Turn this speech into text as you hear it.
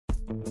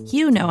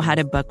You know how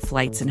to book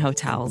flights and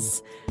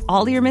hotels.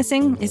 All you're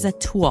missing is a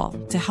tool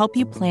to help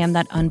you plan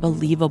that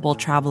unbelievable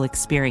travel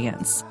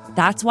experience.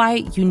 That's why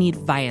you need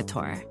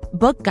Viator.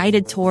 Book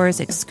guided tours,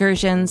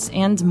 excursions,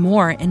 and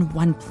more in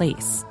one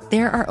place.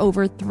 There are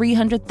over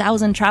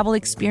 300,000 travel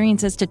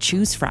experiences to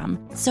choose from,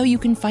 so you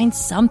can find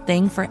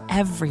something for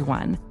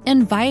everyone.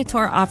 And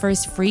Viator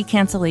offers free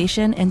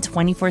cancellation and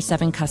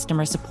 24/7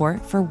 customer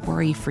support for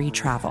worry-free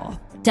travel.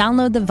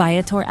 Download the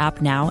Viator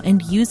app now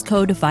and use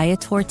code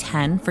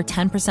Viator10 for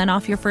 10%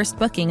 off your first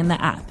booking in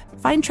the app.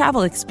 Find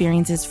travel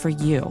experiences for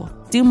you.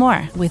 Do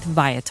more with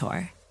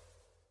Viator.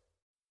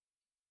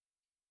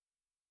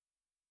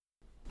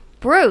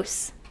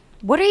 Bruce,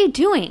 what are you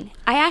doing?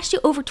 I asked you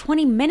over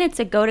 20 minutes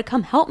ago to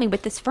come help me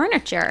with this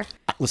furniture.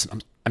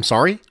 Listen, I'm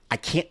sorry. I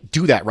can't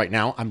do that right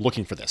now. I'm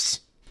looking for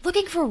this.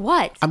 Looking for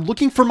what? I'm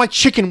looking for my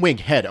chicken wing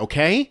head,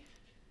 okay?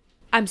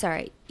 I'm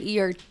sorry,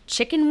 your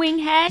chicken wing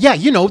head? Yeah,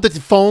 you know, the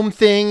foam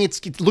thing.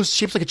 It looks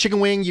shaped like a chicken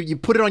wing. You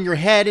put it on your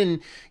head and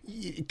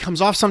it comes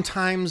off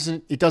sometimes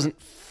and it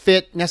doesn't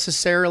fit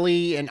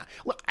necessarily. And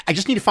I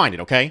just need to find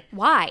it, okay?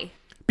 Why?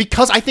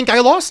 Because I think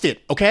I lost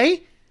it,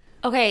 okay?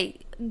 Okay,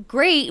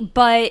 great,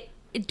 but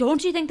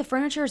don't you think the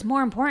furniture is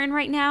more important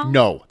right now?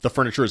 No, the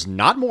furniture is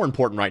not more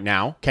important right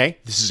now, okay?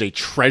 This is a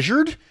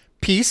treasured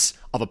piece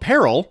of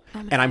apparel,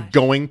 and I'm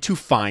going to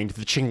find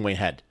the chicken wing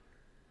head.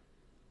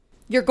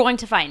 You're going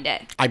to find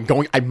it.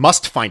 I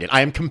must find it.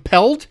 I am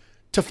compelled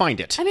to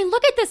find it. I mean,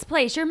 look at this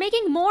place. You're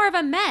making more of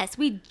a mess.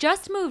 We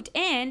just moved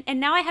in, and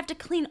now I have to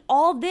clean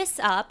all this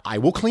up. I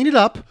will clean it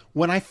up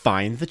when I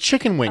find the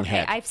chicken wing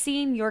head. I've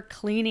seen your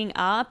cleaning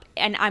up,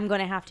 and I'm going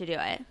to have to do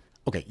it.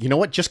 Okay, you know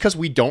what? Just because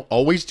we don't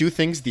always do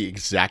things the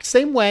exact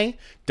same way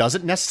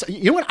doesn't necessarily...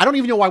 You know what? I don't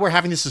even know why we're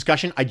having this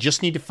discussion. I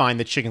just need to find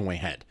the chicken wing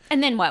head.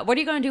 And then what? What are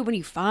you going to do when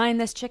you find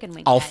this chicken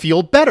wing I'll head?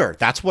 feel better.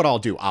 That's what I'll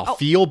do. I'll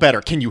feel better.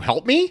 Can you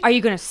help me? Are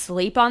you going to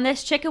sleep on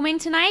this chicken wing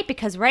tonight?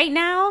 Because right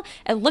now,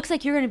 it looks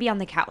like you're going to be on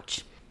the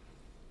couch.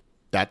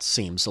 That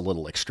seems a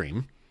little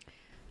extreme.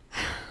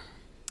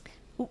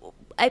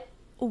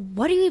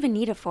 What do you even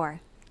need it for?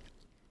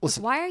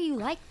 Listen, why are you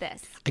like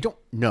this? I don't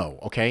know,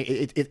 okay?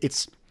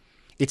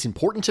 It's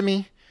important to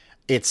me.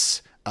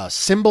 It's a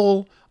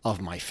symbol of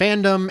my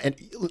fandom. And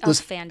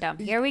Fandom.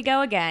 Here we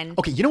go again.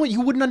 Okay, you know what?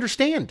 You wouldn't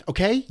understand,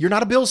 okay? You're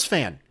not a Bills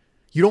fan.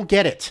 You don't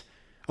get it,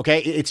 okay?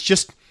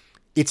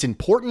 It's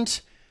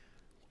important.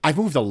 I've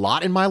moved a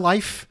lot in my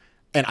life,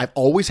 and I've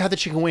always had the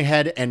chicken wing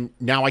head, and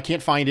now I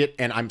can't find it,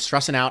 and I'm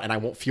stressing out, and I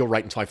won't feel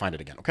right until I find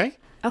it again, okay?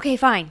 Okay,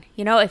 fine.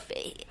 You know, if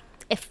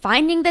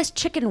finding this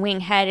chicken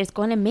wing head is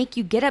going to make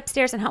you get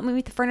upstairs and help me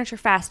with the furniture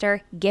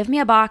faster, give me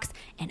a box,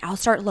 and I'll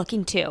start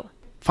looking too.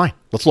 Fine,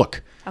 let's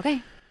look.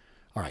 Okay.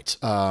 All right.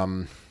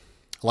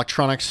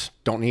 Electronics,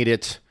 don't need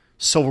it.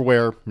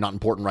 Silverware, not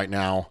important right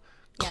now.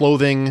 Yeah.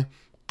 Clothing,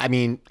 I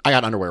mean, I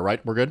got underwear,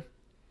 right? We're good?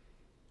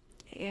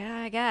 Yeah,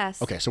 I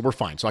guess. Okay, so we're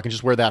fine. So I can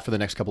just wear that for the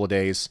next couple of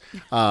days.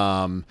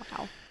 Wow.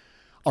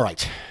 All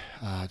right.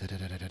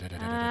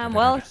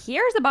 Well,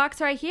 here's a box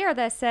right here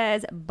that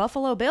says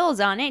Buffalo Bills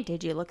on it.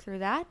 Did you look through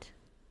that?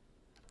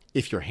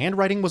 If your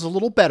handwriting was a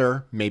little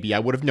better, maybe I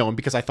would have known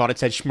because I thought it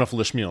said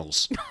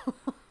Schmufflish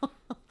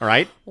All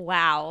right?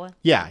 Wow.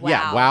 Yeah.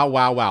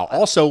 Wow.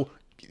 Also,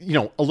 you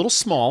know, a little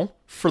small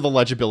for the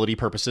legibility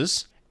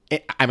purposes.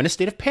 I'm in a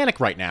state of panic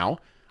right now.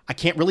 I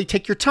can't really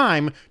take your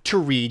time to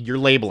read your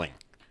labeling.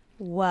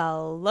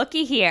 Well,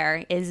 looky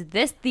here. Is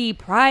this the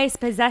prized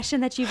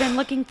possession that you've been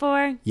looking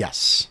for?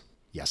 Yes.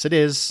 Yes, it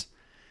is.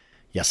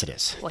 Yes, it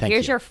is. Well,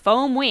 here's your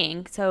foam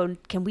wing. So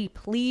can we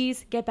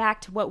please get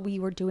back to what we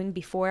were doing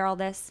before all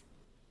this?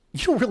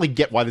 You don't really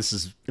get why this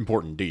is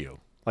important, do you?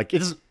 Like,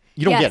 it isn't.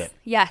 You don't get it.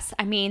 Yes.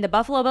 I mean, the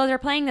Buffalo Bills are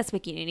playing this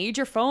weekend. You need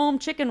your foam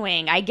chicken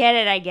wing. I get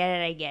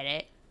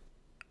it.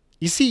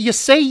 You see, you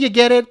say you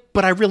get it,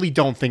 but I really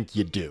don't think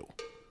you do.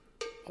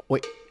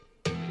 Wait.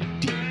 Do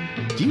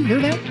you hear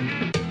that?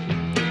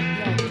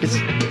 Yeah.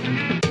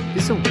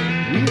 It's so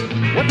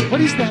weird.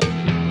 What is that?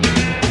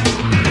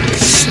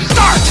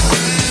 Start!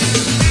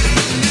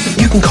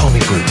 You can call me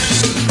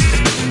Bruce.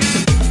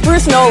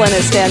 Bruce Nolan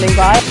is standing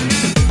by.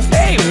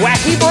 Hey,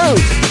 Wacky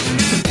Bruce!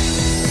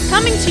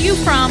 Coming to you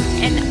from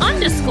an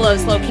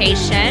undisclosed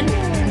location,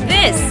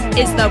 this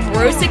is the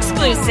Bruce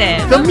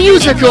Exclusive. The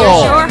musical!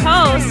 Here's your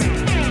host,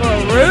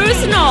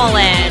 Bruce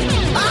Nolan.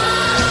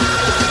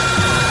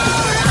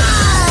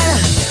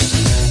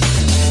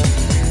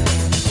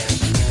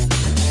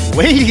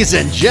 Ladies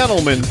and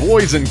gentlemen,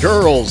 boys and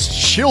girls,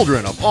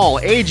 children of all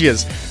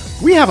ages,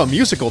 we have a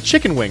musical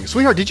chicken wing.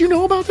 Sweetheart, did you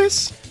know about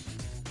this?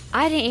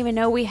 I didn't even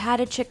know we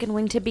had a chicken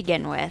wing to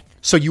begin with.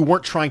 So you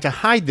weren't trying to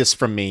hide this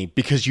from me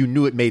because you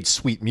knew it made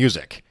sweet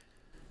music?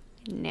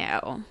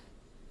 No.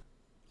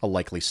 A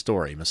likely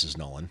story, Mrs.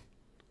 Nolan.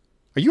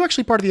 Are you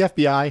actually part of the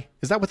FBI?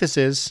 Is that what this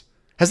is?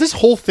 Has this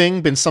whole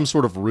thing been some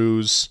sort of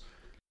ruse?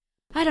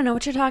 I don't know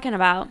what you're talking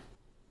about.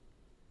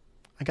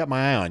 I got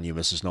my eye on you,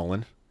 Mrs.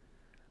 Nolan.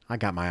 I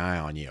got my eye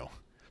on you.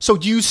 So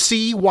do you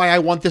see why I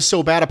want this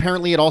so bad?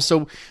 Apparently it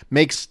also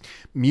makes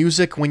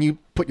music when you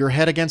put your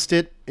head against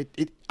it.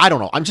 I don't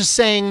know. I'm just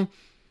saying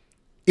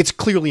It's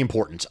clearly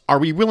important. Are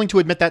we willing to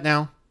admit that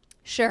now?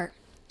 Sure.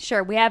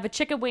 We have a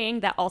chicken wing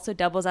that also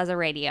doubles as a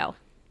radio.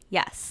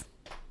 Yes.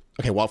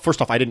 Okay, well,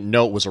 first off, I didn't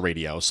know it was a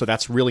radio, so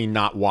that's really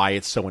not why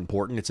it's so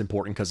important. It's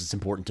important because it's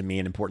important to me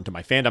and important to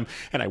my fandom,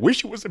 and I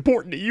wish it was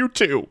important to you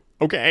too,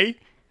 okay?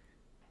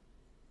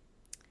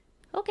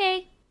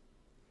 Okay.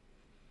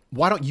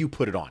 Why don't you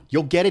put it on?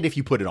 You'll get it if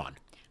you put it on.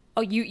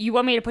 Oh, you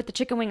want me to put the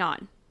chicken wing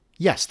on?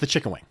 Yes, the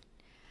chicken wing.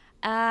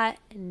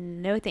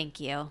 No thank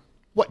you.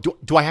 What,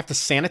 do I have to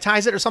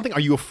sanitize it or something? Are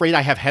you afraid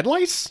I have head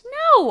lice?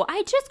 No,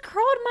 I just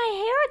curled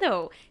my hair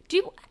though.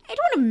 I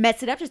don't want to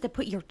mess it up just to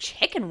put your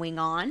chicken wing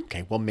on.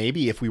 Okay, well,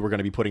 maybe if we were going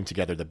to be putting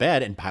together the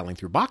bed and piling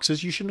through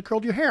boxes, you shouldn't have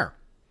curled your hair.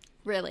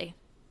 Really?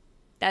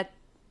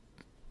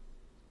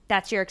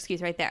 That's your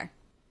excuse right there.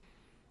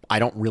 I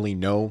don't really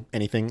know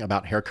anything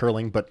about hair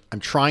curling, but I'm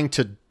trying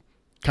to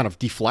kind of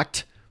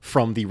deflect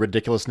from the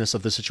ridiculousness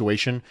of the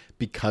situation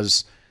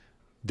because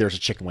there's a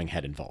chicken wing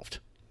head involved.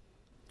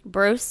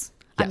 Bruce,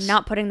 Yes. I'm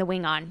not putting the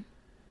wing on.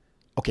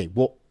 Okay,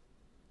 well,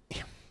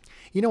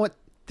 you know what?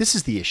 This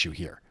is the issue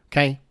here,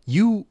 okay?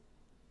 You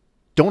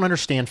don't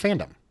understand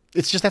fandom.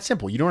 It's just that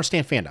simple. You don't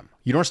understand fandom.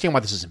 You don't understand why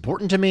this is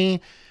important to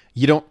me.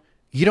 You don't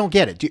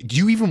get it. Do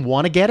you even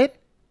want to get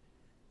it?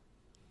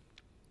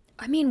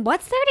 I mean,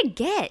 what's there to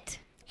get?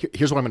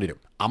 Here's what I'm going to do.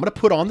 I'm going to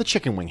put on the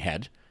chicken wing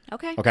head,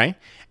 Okay. okay?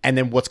 And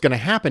then what's going to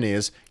happen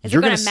is Is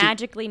you're it going to to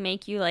magically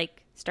make you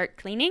like start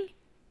cleaning?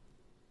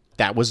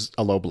 That was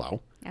a low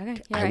blow.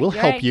 Okay. I will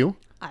help you.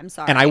 I'm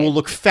sorry. And I will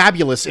look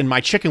fabulous in my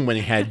chicken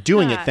wing head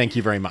doing it. Thank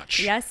you very much.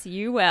 Yes,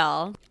 you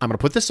will. I'm going to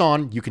put this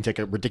on. You can take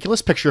a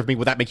ridiculous picture of me.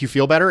 Would that make you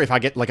feel better if I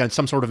get like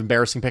some sort of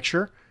embarrassing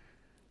picture?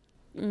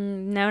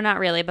 No, not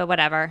really, but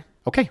whatever.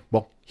 Okay,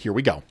 well, here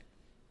we go.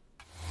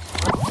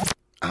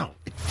 Ow,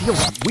 it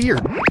feels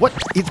weird. What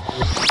is...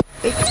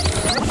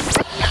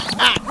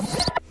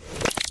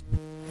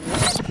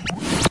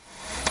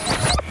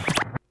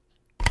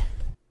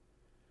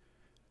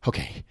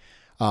 Okay.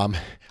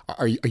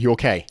 Are you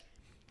okay?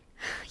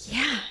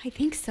 Yeah, I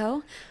think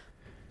so.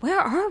 Where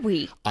are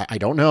we? I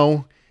don't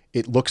know.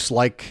 It looks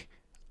like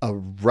a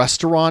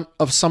restaurant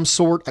of some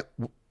sort.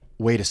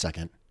 Wait a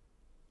second.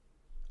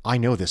 I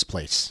know this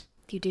place.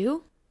 You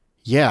do?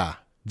 Yeah,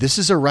 this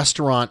is a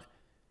restaurant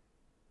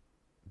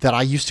that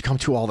I used to come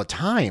to all the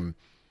time.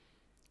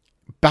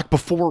 Back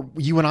before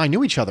you and I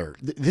knew each other.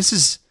 This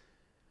is...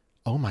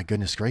 Oh my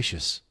goodness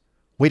gracious.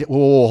 Wait,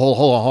 whoa,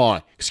 hold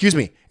on. Excuse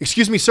me,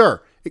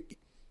 sir.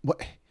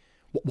 What?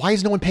 Why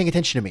is no one paying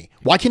attention to me?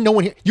 Why can no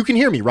one hear? You can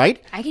hear me,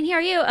 right? I can hear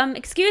you.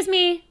 Excuse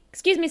me,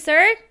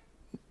 sir.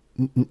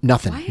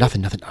 Nothing. Why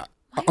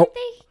Are, are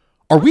they?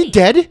 are we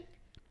dead?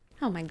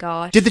 Oh my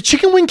gosh. Did the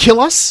chicken wing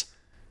kill us?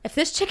 If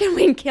this chicken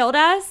wing killed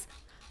us,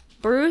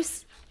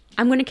 Bruce,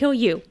 I'm going to kill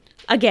you.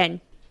 Again.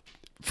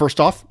 First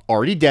off,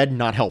 already dead,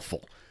 not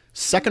helpful.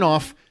 Second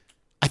off,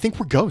 I think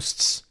we're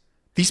ghosts.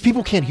 These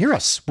people can't hear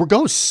us. We're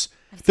ghosts.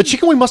 The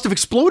chicken wing must have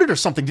exploded or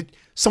something. Did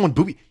someone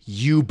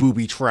You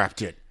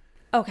booby-trapped it.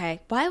 Okay,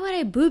 why would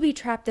I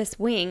booby-trap this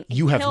wing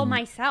and kill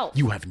myself?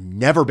 You have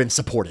never been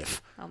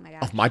supportive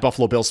of my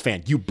Buffalo Bills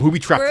fan. You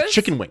booby-trapped the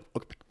chicken wing.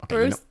 Okay,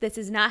 Bruce, this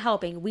is not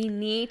helping. We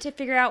need to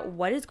figure out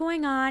what is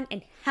going on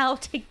and how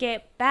to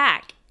get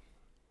back.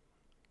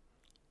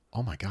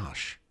 Oh my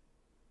gosh.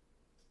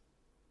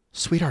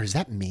 Sweetheart, is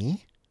that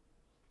me?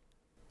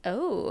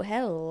 Oh,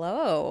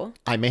 hello.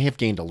 I may have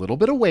gained a little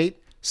bit of weight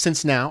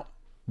since now.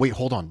 Wait,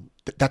 hold on.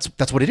 That's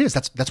what it is.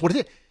 That's what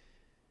it is.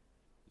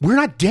 We're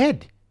not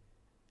dead.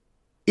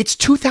 It's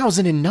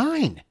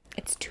 2009.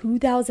 It's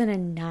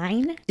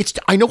 2009?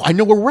 I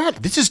know where we're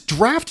at. This is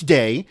draft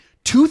day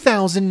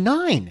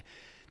 2009.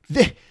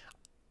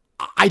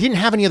 I didn't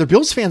have any other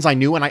Bills fans I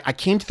knew, and I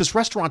came to this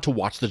restaurant to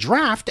watch the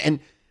draft, and...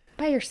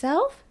 By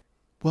yourself?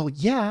 Well,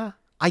 yeah,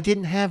 I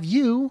didn't have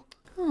you.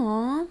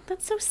 Aw,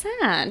 that's so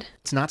sad.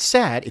 It's not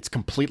sad. It's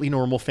completely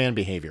normal fan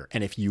behavior.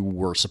 And if you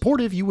were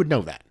supportive, you would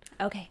know that.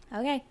 Okay,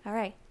 all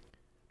right.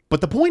 But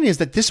the point is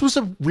that this was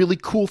a really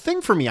cool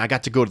thing for me. I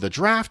got to go to the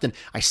draft, and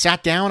I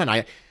sat down,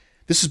 and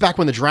this is back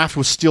when the draft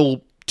was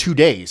still 2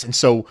 days. And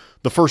so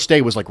the first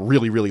day was like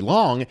really, really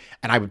long,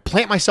 and I would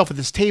plant myself at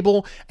this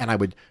table, and I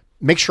would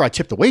make sure I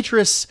tipped the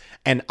waitress,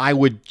 and I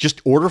would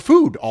just order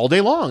food all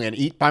day long and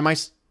eat by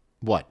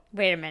What?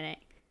 Wait a minute.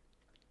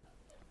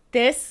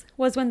 This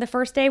was when the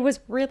first day was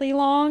really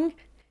long?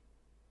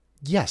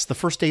 Yes, the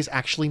first day is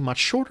actually much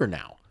shorter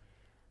now.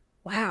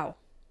 Wow.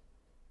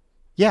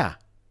 Yeah,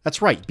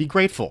 that's right. Be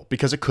grateful,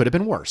 because it could have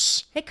been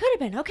worse. It could have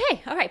been.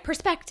 Okay, all right,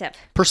 perspective.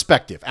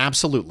 Perspective,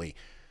 absolutely.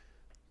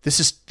 This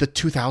is the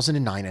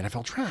 2009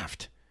 NFL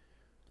Draft.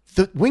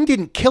 The wing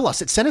didn't kill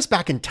us. It sent us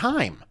back in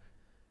time.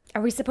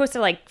 Are we supposed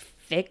to,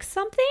 fix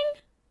something?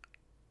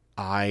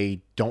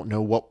 I don't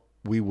know what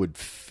we would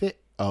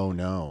fit. Oh,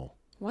 no.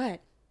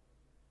 What?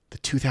 The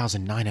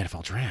 2009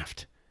 NFL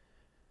Draft.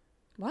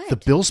 What? The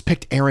Bills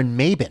picked Aaron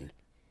Maybin.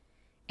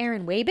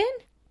 Aaron Wabin?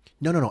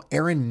 No.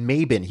 Aaron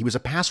Mabin. He was a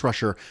pass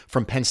rusher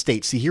from Penn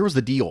State. See, here was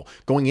the deal.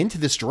 Going into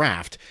this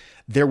draft,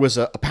 there was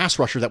a pass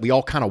rusher that we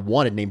all kind of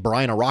wanted named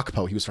Brian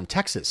Arakpo. He was from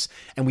Texas,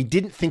 and we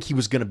didn't think he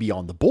was going to be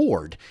on the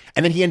board.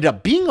 And then he ended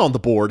up being on the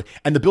board,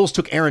 and the Bills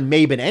took Aaron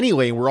Mabin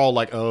anyway, and we're all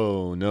like,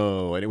 oh,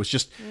 no. And it was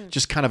just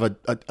kind of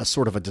a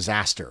sort of a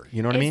disaster.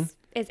 You know what I mean?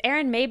 Is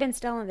Aaron Mabin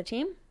still on the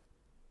team?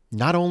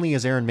 Not only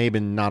is Aaron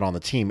Mabin not on the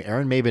team,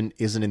 Aaron Mabin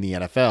isn't in the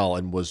NFL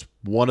and was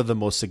one of the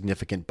most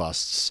significant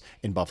busts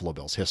in Buffalo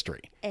Bills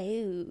history.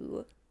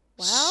 Oh,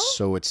 well.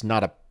 So it's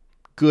not a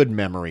good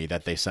memory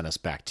that they sent us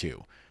back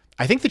to.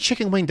 I think the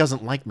chicken wing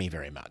doesn't like me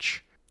very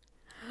much.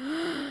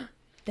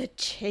 The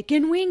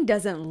chicken wing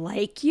doesn't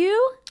like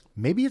you?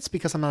 Maybe it's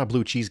because I'm not a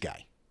blue cheese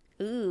guy.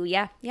 Ooh,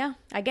 yeah,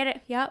 I get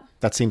it, yeah.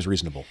 That seems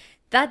reasonable.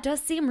 That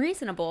does seem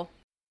reasonable.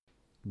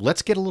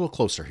 Let's get a little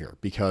closer here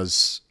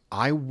because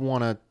I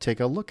want to take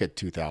a look at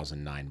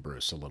 2009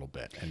 Bruce a little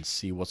bit and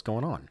see what's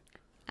going on.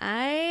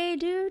 I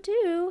do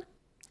too.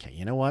 Okay,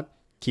 you know what?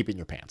 Keep it in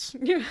your pants.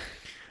 All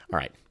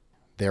right,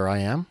 there I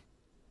am,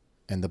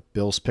 and the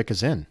Bills pick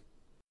is in.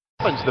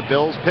 The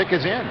Bills pick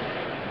is in.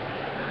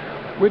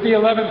 With the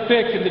 11th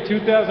pick in the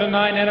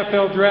 2009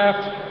 NFL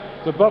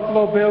Draft, the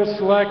Buffalo Bills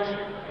select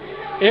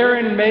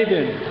Aaron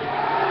Mabin,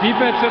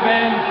 defensive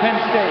end, Penn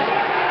State.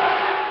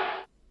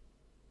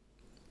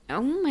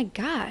 Oh my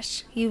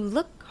gosh, you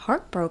look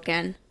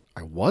heartbroken.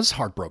 I was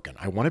heartbroken.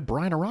 I wanted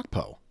Brian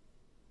Arakpo.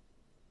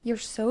 You're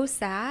so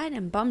sad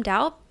and bummed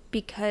out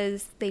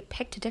because they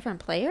picked a different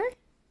player?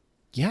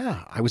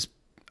 Yeah, I was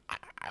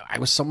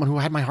someone who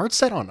had my heart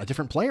set on a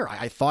different player.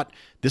 I thought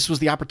this was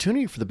the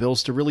opportunity for the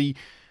Bills to really,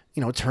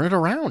 turn it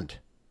around.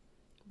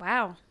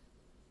 Wow.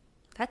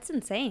 That's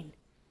insane.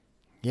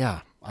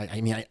 Yeah,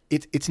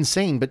 it's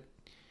insane, but,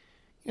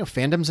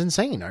 fandom's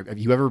insane. Have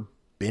you ever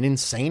been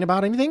insane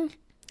about anything?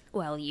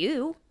 Well,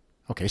 you.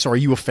 Okay, so are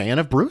you a fan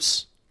of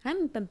Bruce?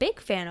 I'm a big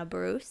fan of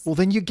Bruce. Well,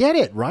 then you get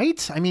it,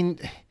 right? I mean,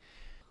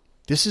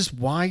 this is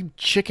why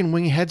chicken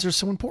wing heads are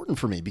so important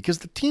for me, because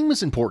the team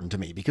is important to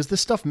me, because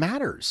this stuff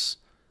matters.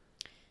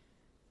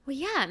 Well,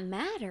 yeah, it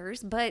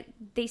matters, but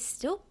they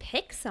still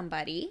pick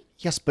somebody.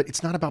 Yes, but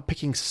it's not about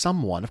picking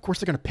someone. Of course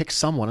they're going to pick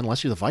someone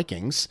unless you're the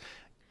Vikings.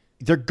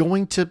 They're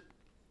going to...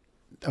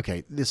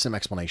 Okay, there's some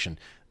explanation.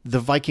 The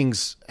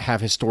Vikings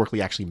have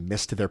historically actually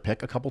missed their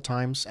pick a couple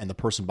times, and the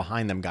person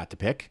behind them got to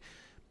pick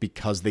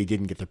because they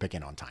didn't get their pick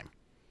in on time.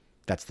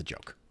 That's the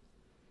joke.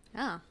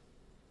 Oh,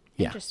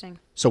 yeah. Interesting.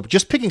 So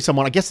just picking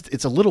someone, I guess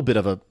it's a little bit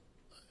of an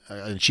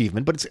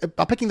achievement, but it's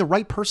about picking the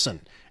right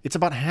person. It's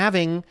about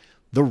having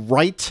the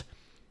right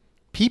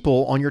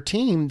people on your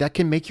team that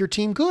can make your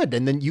team good,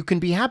 and then you can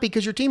be happy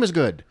because your team is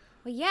good.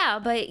 Well, yeah,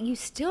 but you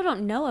still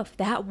don't know if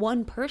that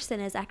one person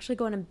is actually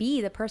going to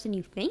be the person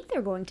you think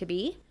they're going to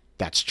be.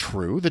 That's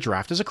true. The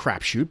draft is a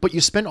crapshoot, but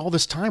you spend all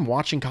this time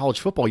watching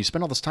college football. You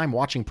spend all this time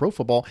watching pro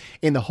football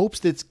in the hopes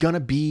that it's going to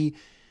be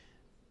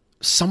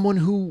someone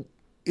who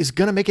is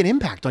going to make an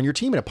impact on your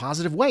team in a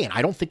positive way. And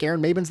I don't think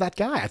Aaron Mabin's that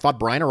guy. I thought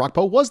Brian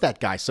Arakpo was that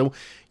guy. So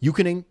you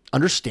can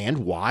understand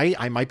why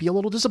I might be a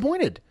little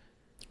disappointed.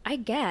 I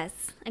guess.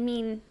 I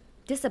mean,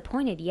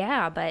 disappointed,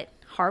 yeah, but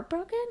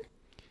heartbroken?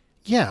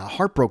 Yeah,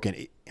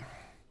 heartbroken.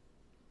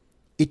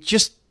 It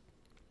just,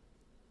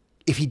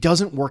 if he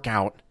doesn't work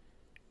out,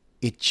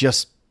 it's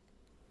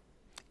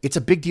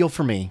a big deal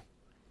for me,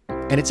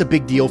 and it's a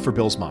big deal for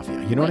Bills Mafia.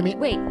 You know what I mean?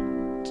 Wait,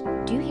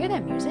 do you hear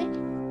that music?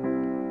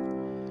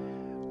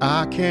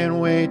 I can't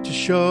wait to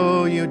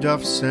show you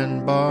Duffs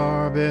and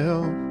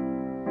Barbill.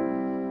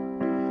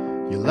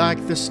 You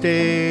like the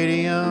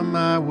stadium,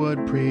 I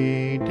would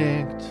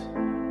predict.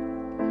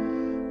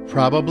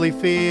 Probably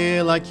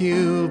feel like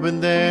you've been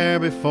there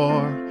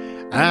before.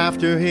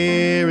 After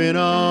hearing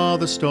all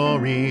the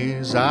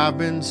stories I've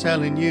been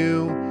telling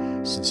you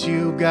since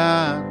you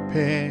got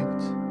picked.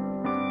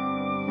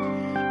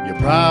 You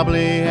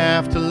probably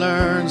have to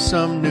learn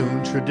some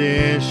new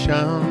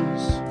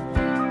traditions.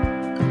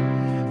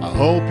 I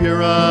hope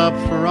you're up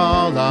for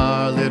all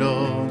our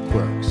little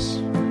quirks.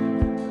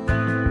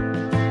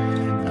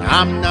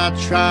 I'm not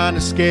trying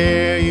to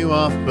scare you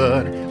off,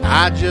 but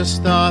I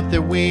just thought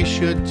that we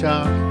should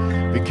talk,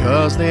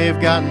 because they've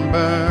gotten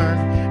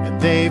burned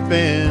and they've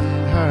been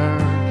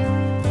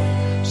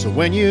hurt. So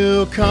when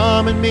you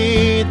come and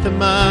meet the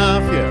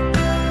Mafia,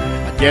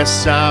 I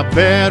guess I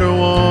better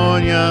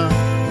warn ya,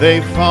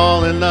 they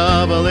fall in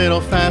love a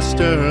little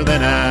faster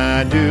than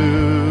I do.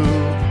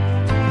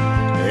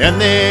 And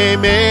they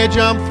may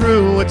jump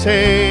through a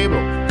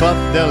table,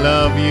 but they'll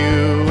love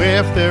you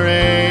if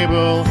they're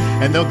able.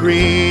 And they'll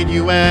greet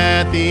you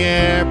at the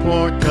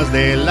airport 'cause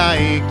they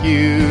like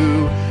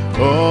you.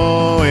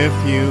 Oh, if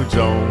you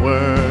don't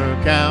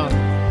work out,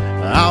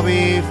 I'll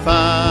be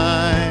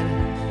fine.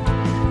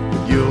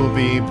 But you'll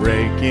be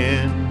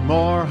breaking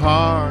more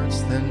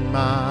hearts than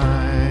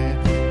mine.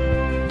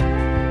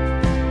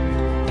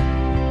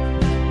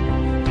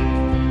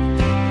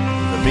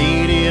 The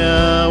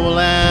media will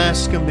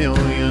ask a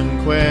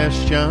million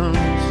questions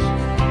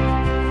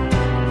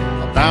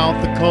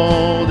about the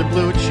cold and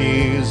blue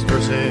cheese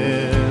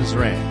versus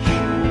ranch.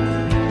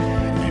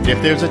 And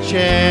if there's a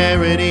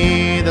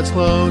charity that's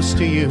close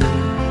to you,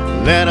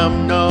 let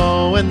them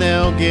know and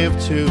they'll give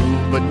too,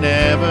 but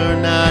never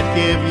not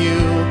give you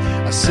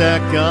a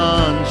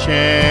second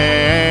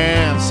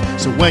chance.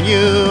 So when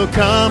you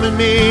come and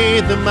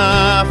meet the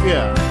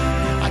mafia,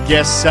 I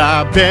guess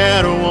I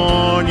better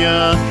warn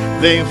ya,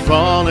 they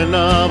fall in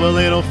love a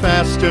little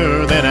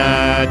faster than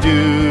I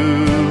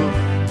do.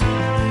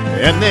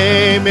 And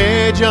they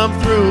may jump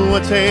through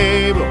a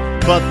table,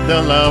 but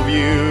they'll love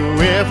you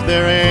if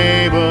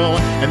they're able.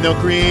 And they'll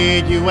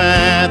greet you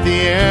at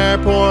the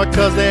airport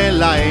 'cause they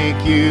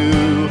like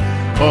you.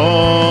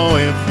 Oh,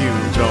 if you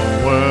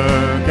don't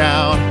work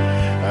out,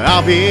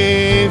 I'll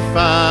be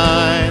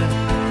fine,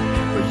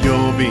 but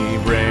you'll be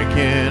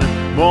breaking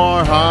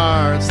more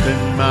hearts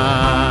than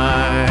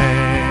mine.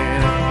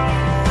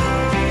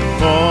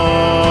 Oh.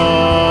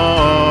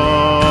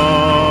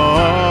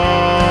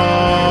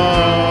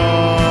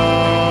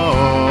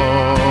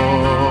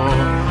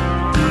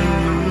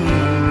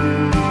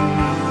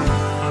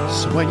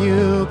 When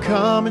you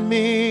come and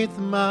meet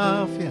the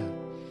mafia,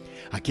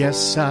 I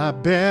guess I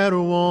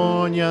better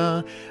warn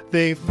ya,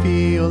 they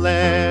feel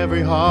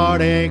every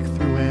heartache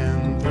through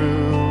and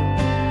through.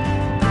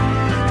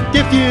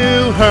 If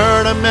you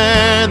hurt a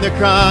man, they're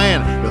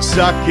crying, they'll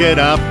suck it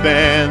up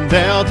and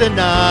they'll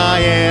deny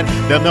it.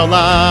 Then they'll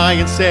lie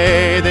and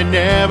say they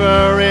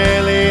never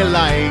really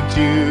liked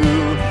you.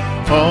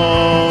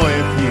 Oh,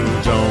 if you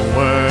don't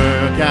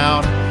work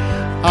out,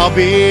 I'll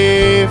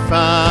be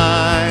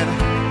fine,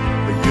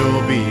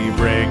 you'll be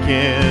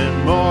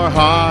breaking more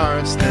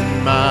hearts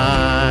than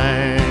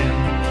mine.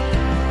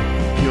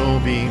 You'll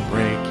be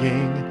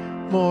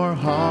breaking more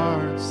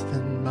hearts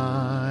than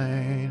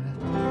mine.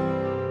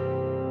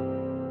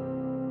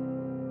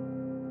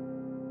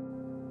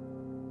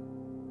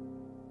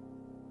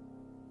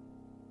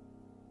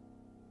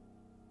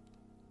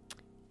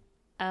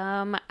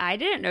 I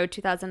didn't know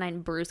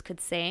 2009 Bruce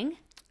could sing.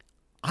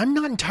 I'm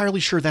not entirely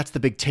sure that's the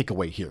big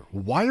takeaway here.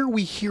 Why are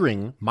we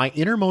hearing my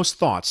innermost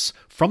thoughts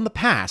from the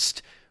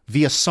past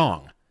via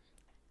song?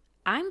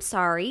 I'm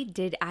sorry,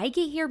 did I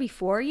get here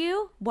before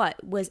you?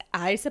 What, was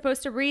I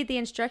supposed to read the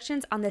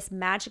instructions on this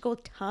magical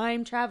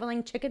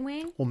time-traveling chicken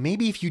wing? Well,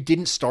 maybe if you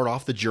didn't start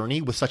off the journey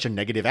with such a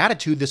negative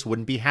attitude, this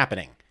wouldn't be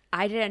happening.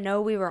 I didn't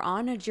know we were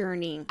on a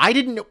journey. I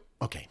didn't know.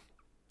 Okay,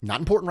 not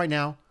important right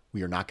now.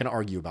 We are not going to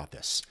argue about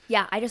this.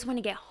 Yeah, I just want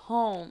to get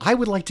home. I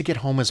would like to get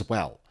home as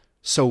well.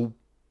 So,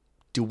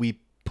 do we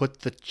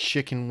put the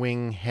chicken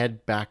wing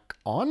head back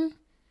on?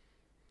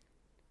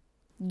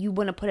 You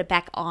want to put it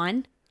back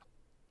on?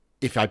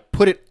 If I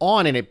put it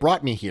on and it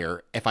brought me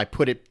here, if I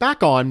put it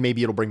back on,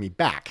 maybe it'll bring me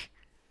back.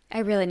 I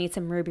really need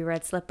some ruby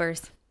red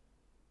slippers.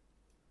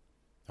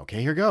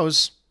 Okay, here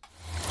goes.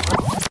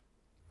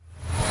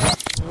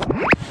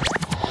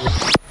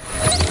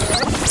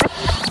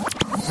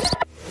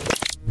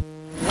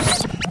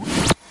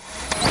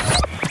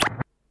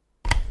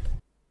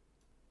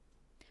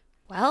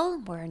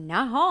 Well, we're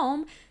not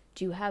home.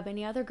 Do you have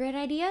any other great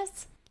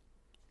ideas?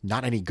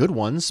 Not any good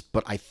ones,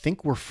 but I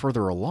think we're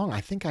further along. I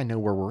think I know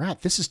where we're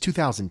at. This is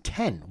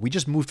 2010. We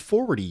just moved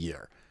forward a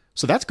year.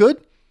 So that's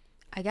good.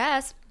 I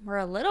guess. We're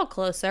a little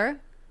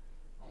closer.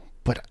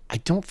 But I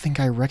don't think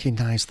I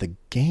recognize the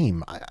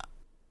game.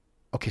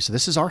 Okay, so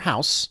this is our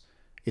house.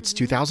 It's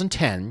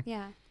 2010.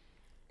 Yeah.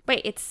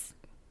 Wait, it's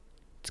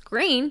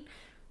green.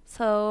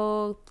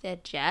 So the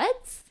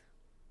Jets?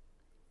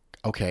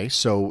 Okay,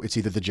 so it's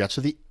either the Jets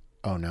or the...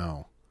 Oh,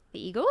 no. The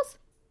Eagles?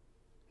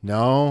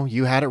 No,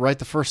 you had it right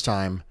the first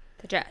time.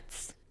 The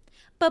Jets.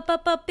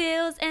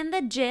 Bills and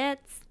the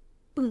Jets.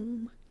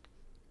 Boom.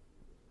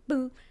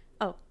 Boom.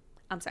 Oh,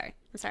 I'm sorry.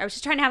 I was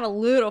just trying to have a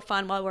little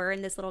fun while we're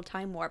in this little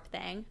time warp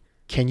thing.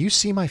 Can you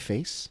see my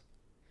face?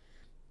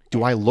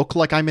 Do I look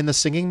like I'm in the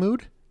singing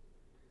mood?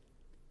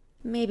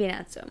 Maybe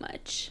not so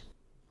much.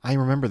 I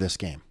remember this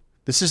game.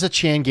 This is a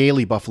Chan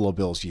Gailey Buffalo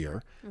Bills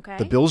year. Okay.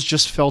 The Bills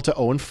just fell to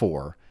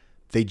 0-4.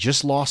 They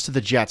just lost to the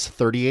Jets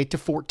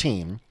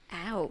 38-14.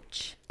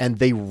 Ouch. And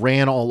they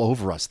ran all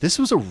over us. This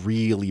was a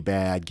really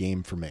bad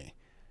game for me.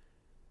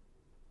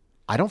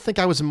 I don't think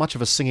I was in much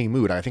of a singing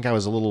mood. I think I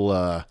was a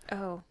little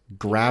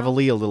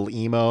gravelly, a little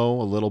emo,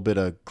 a little bit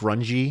of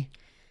grungy.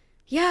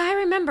 Yeah, I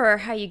remember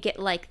how you get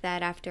like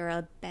that after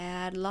a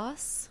bad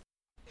loss.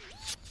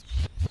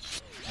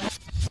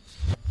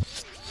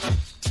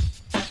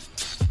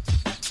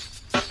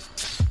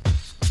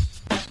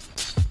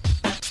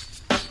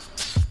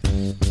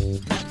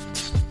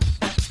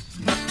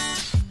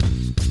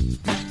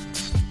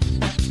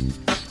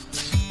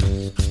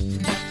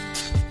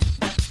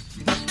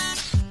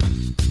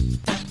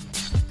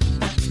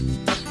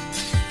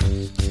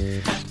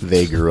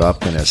 They grew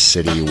up in a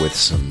city with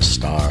some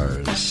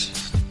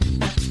stars.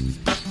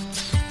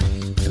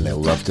 And they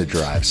love to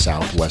drive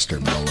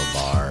Southwestern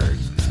Boulevard.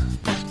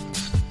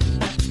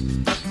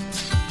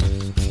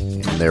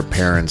 And their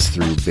parents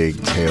threw big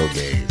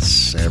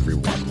tailgates.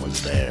 Everyone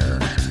was there.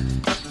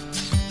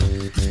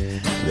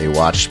 They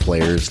watched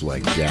players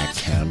like Jack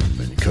Kemp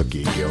and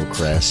Cookie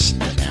Gilchrist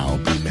and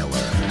Albie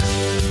Miller.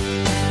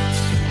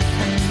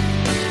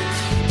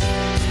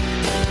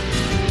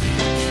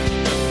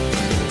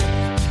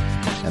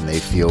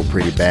 feel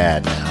pretty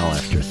bad now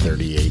after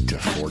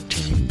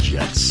 38-14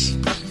 Jets.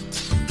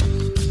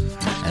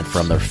 And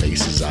from their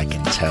faces I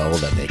can tell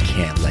that they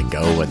can't let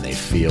go and they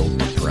feel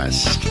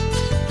depressed.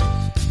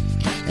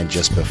 And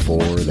just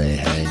before they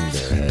hang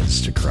their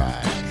heads to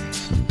cry,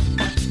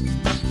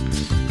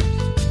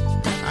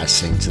 I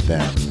sing to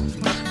them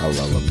a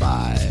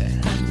lullaby.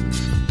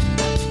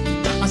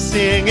 I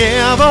sing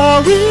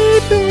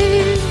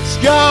everything's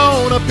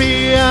gonna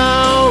be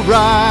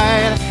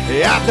alright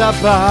at the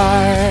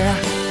bar,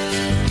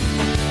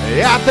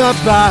 at the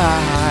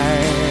bar.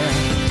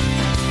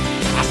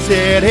 I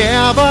said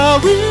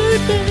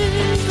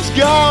everything's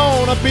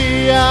gonna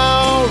be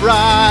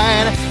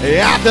alright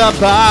at the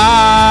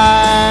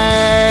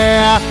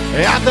bar,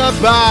 at the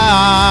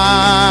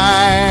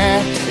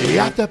bar,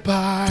 at the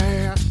bar.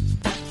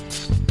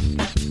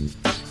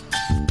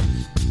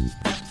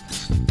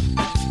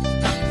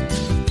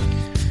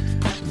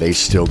 They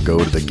still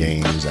go to the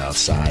games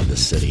outside the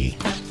city.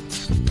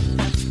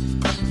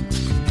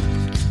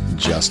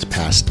 Just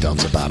past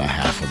Dove's about a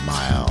half a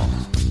mile.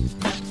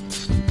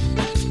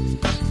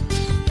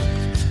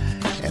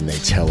 And they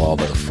tell all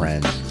their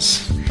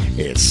friends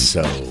it's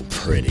so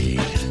pretty.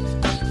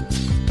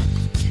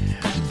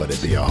 But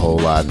it'd be a whole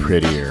lot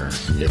prettier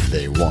if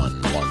they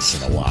won once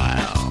in a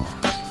while.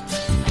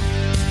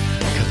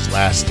 Because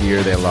last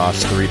year they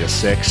lost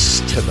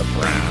 3-6 to the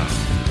Browns.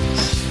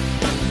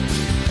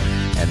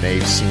 And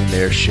they've seen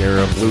their share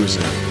of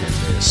losing in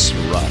this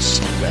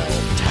Rust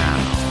Belt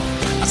town.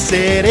 I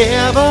said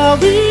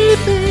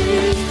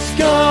everything's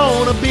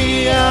gonna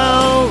be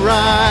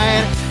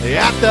alright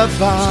at the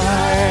bar,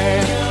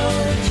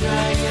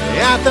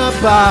 at the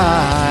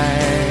bar.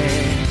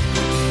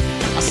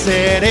 I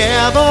said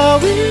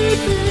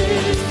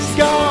everything's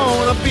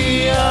gonna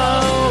be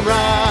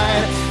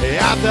alright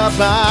at the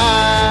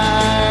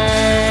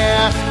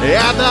bar,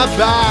 at the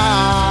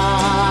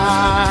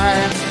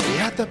bar,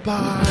 at the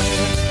bar.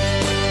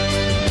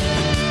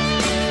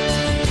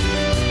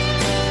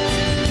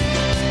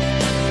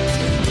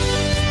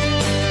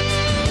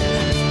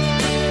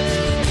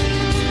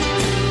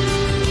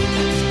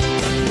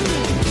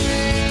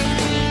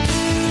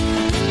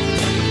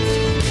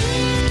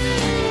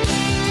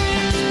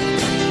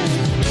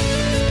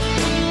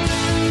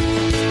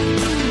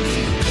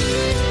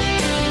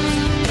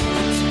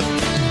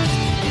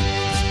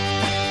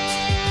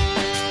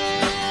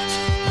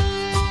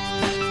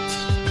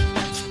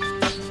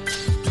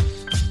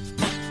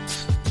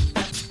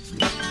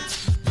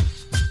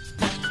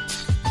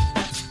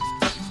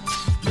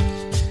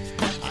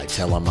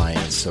 Tell him I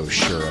ain't so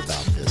sure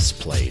about this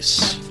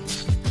place.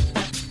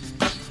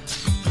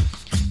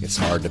 It's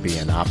hard to be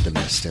an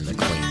optimist in the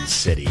Queen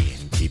City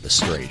and keep a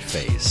straight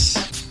face.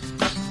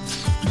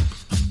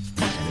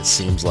 And it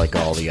seems like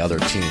all the other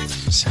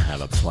teams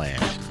have a plan.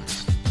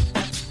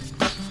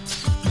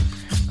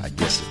 I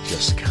guess it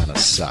just kind of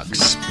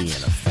sucks being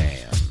a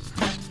fan.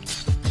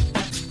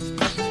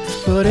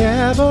 But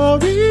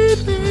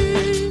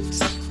everything's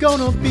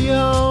gonna be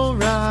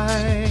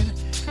alright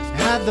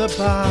at the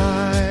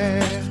bar,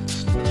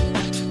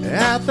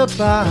 at the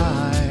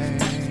bar.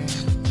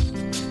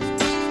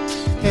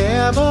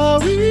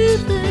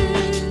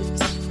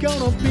 Everything's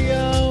gonna be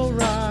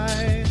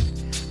alright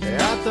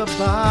at the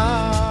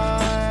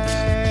bar,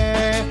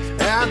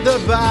 at the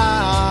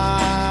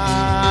bar.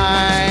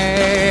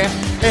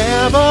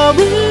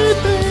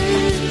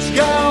 Everything's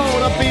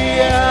gonna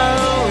be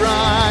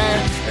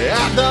alright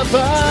at the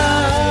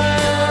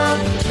bar,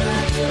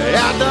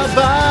 at the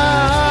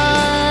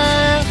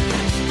bar.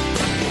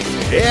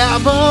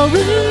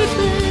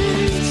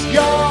 Everything's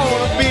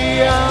gonna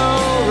be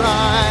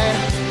alright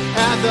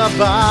at the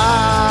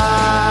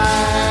bar,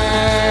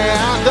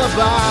 at the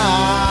bar.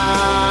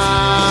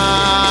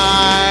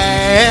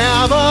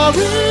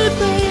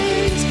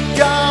 Everything's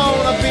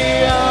gonna be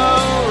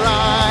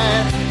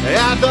alright at the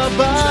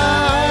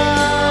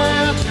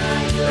bar,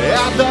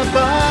 at the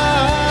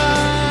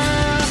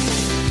bar.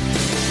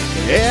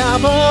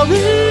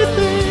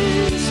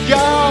 Everything's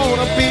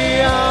gonna be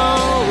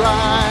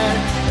alright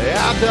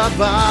at the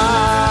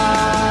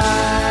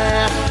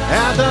bar,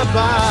 at the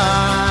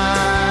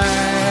bar,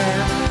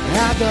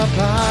 at the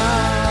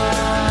bar,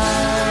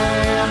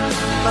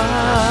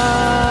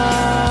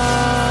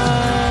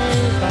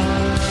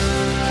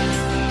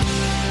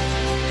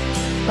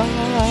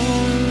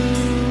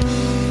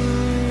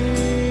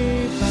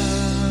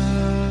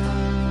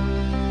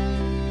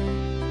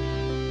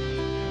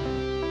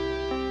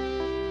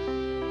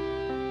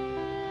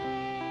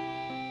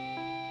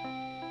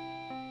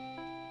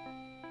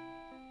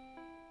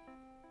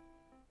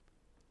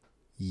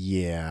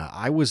 Yeah,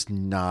 I was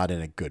not in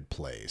a good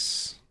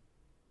place.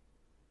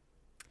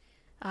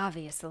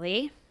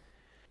 Obviously.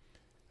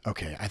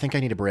 Okay, I think I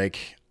need a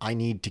break. I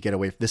need to get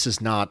away. This is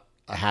not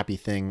a happy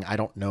thing. I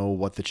don't know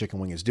what the chicken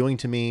wing is doing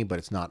to me, but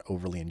it's not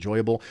overly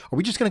enjoyable. Are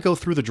we just going to go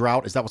through the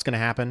drought? Is that what's going to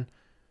happen?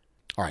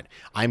 All right,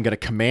 I'm going to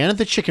command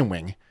the chicken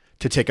wing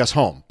to take us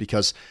home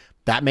because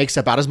that makes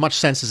about as much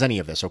sense as any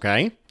of this,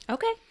 okay?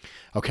 Okay.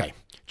 Okay,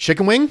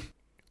 chicken wing,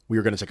 we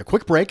are going to take a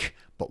quick break,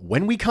 but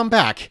when we come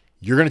back,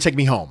 you're going to take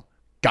me home.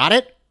 Got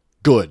it?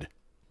 Good.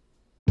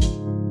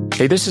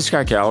 Hey, this is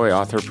Scott Galloway,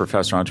 author,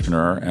 professor,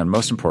 entrepreneur, and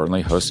most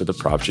importantly, host of the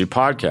Prop G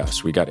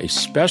podcast. We got a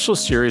special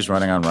series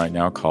running on right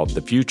now called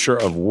The Future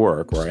of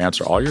Work, where I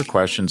answer all your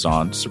questions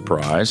on,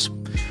 surprise,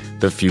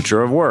 the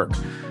future of work.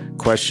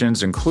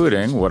 Questions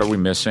including, what are we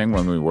missing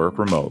when we work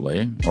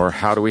remotely? Or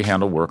how do we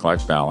handle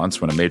work-life balance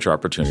when a major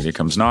opportunity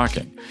comes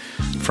knocking?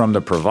 From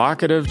the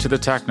provocative to the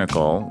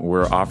technical,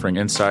 we're offering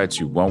insights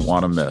you won't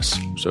want to miss.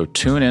 So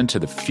tune in to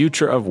The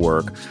Future of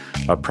Work,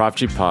 a Prop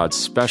G Pod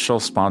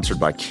special sponsored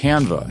by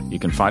Canva. You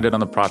can find it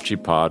on the Prop G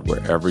Pod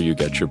wherever you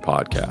get your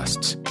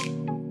podcasts.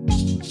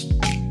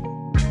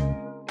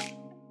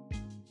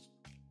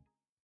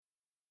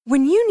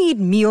 When you need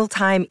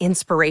mealtime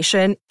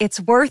inspiration, it's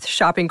worth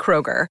shopping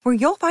Kroger, where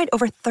you'll find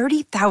over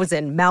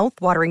 30,000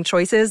 mouth-watering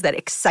choices that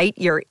excite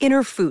your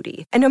inner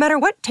foodie. And no matter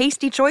what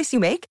tasty choice you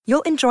make,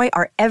 you'll enjoy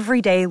our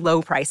everyday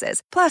low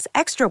prices, plus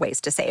extra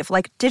ways to save,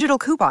 like digital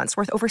coupons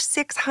worth over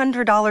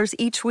 $600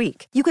 each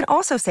week. You can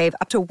also save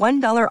up to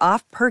 $1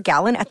 off per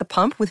gallon at the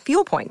pump with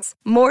fuel points.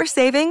 More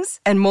savings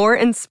and more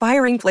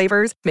inspiring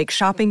flavors make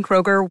shopping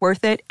Kroger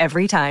worth it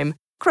every time.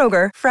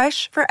 Kroger,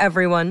 fresh for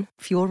everyone.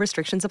 Fuel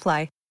restrictions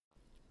apply.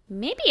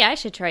 Maybe I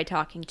should try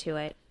talking to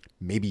it.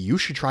 Maybe you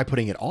should try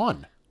putting it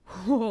on.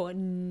 Oh,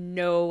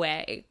 no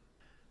way.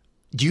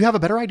 Do you have a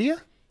better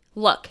idea?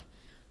 Look,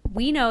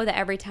 we know that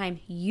every time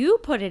you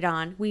put it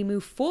on, we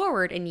move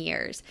forward in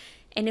years.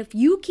 And if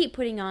you keep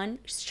putting on,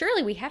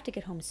 surely we have to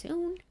get home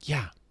soon.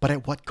 Yeah, but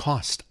at what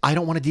cost? I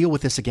don't want to deal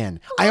with this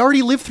again. I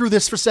already lived through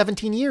this for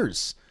 17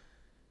 years.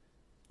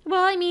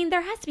 Well, I mean,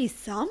 there has to be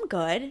some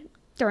good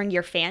during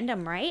your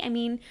fandom, right? I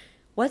mean,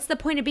 what's the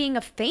point of being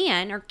a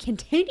fan or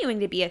continuing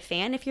to be a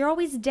fan if you're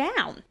always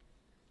down?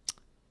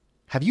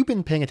 Have you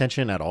been paying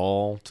attention at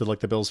all to like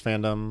the Bills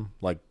fandom?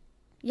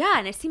 Yeah,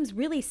 and it seems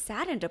really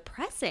sad and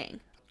depressing.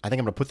 I think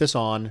I'm going to put this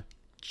on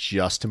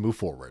just to move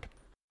forward.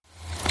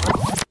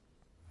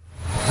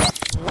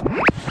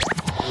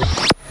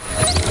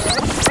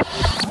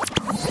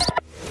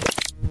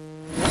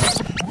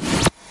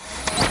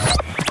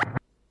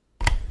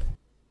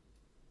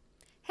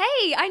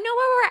 Hey, I know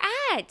where we're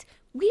at.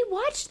 We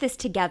watched this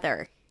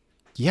together.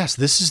 Yes,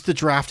 this is the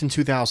draft in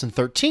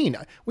 2013.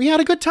 We had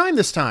a good time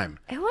this time.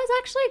 It was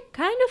actually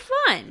kind of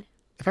fun.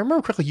 If I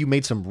remember correctly, you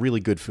made some really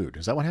good food.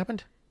 Is that what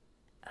happened?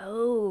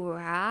 Oh,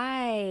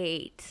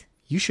 right.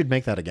 You should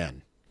make that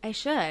again. I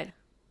should.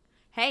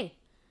 Hey,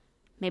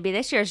 maybe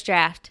this year's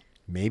draft.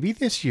 Maybe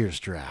this year's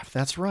draft.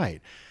 That's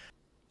right.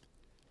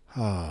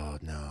 Oh,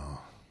 no.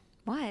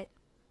 What?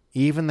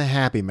 Even the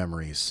happy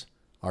memories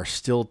are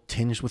still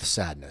tinged with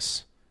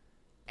sadness.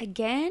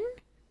 Again?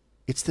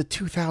 It's the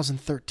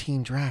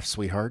 2013 draft,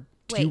 sweetheart.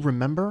 Do Wait. you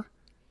remember?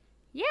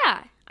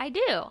 Yeah, I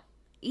do.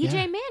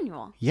 EJ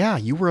Manuel. Yeah,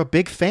 you were a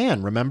big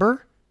fan,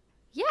 remember?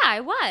 Yeah,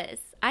 I was.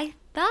 I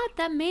thought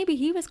that maybe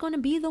he was going to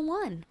be the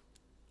one.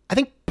 I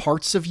think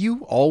parts of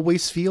you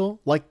always feel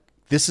like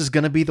this is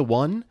going to be the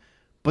one,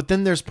 but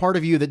then there's part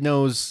of you that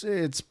knows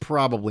it's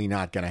probably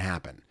not going to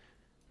happen.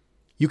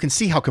 You can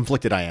see how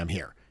conflicted I am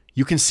here.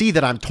 You can see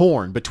that I'm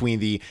torn between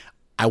the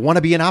I want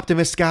to be an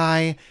optimist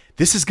guy,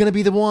 this is going to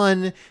be the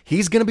one,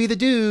 he's going to be the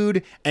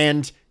dude,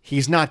 and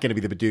he's not going to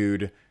be the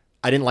dude.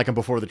 I didn't like him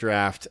before the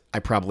draft. I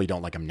probably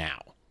don't like him now.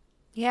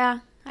 Yeah,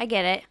 I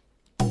get it.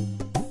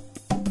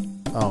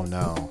 Oh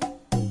no.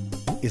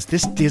 Is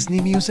this Disney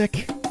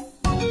music?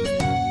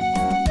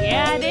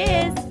 Yeah, it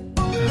is.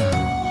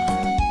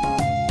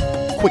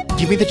 Quick,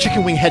 give me the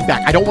chicken wing head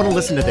back. I don't want to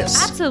listen to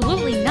this.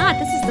 Absolutely not.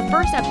 This is the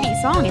first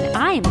upbeat song, and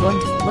I am going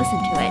to listen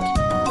to it.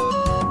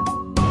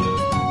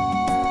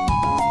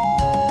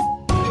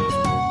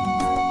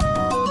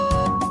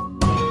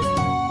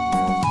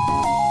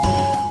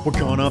 We're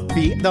gonna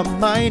beat the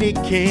mighty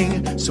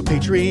king, so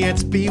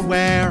Patriots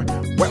beware.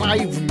 Well,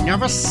 I've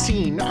never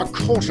seen a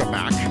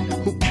quarterback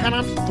who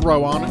cannot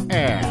throw on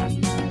air.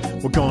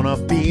 We're gonna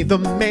be the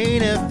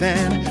main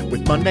event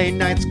with Monday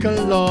nights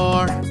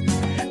galore.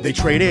 They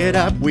traded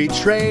up, we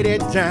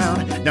traded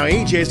down. Now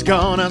AJ's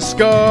gonna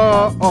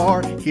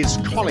score. His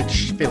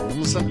college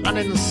film's an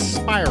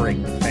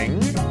uninspiring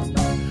thing.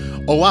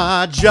 Oh,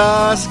 I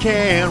just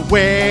can't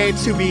wait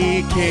to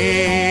be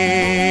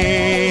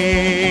king.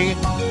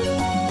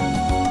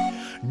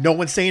 No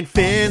one's saying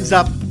fins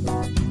up.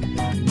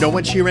 No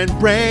one cheering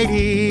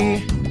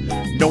Brady.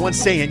 No one's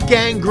saying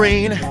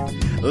gangrene.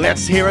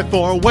 Let's hear it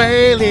for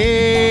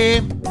Whaley.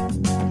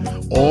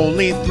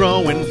 Only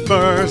throwing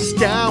first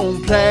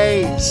down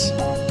plays.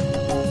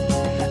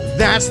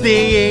 That's the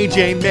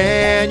AJ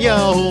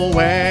Manuel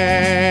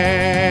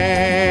way.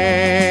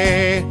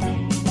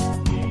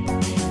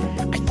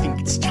 I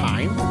think it's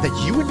time that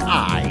you and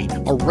I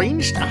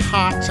arranged a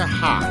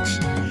heart-to-heart.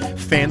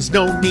 Fans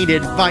don't need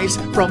advice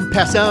from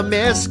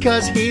pessimists,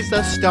 cause he's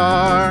the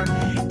star.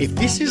 If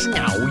this is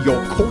now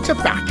your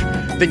quarterback,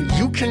 then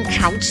you can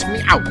count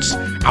me out.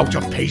 Out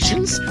of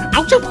patience,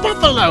 out of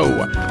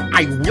Buffalo,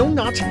 I will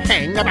not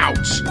hang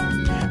about.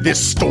 This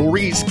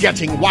story's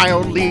getting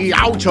wildly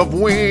out of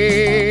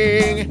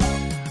wing.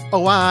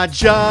 Oh, I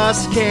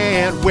just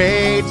can't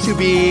wait to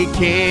be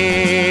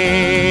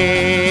king.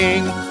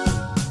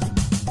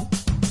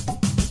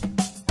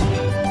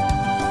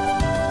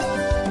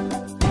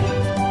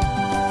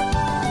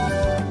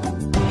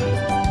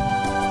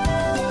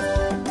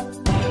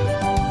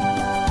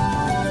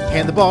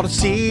 Hand the ball to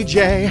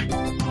CJ.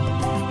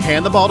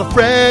 Hand the ball to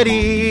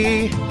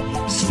Freddie.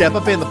 Step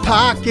up in the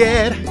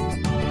pocket.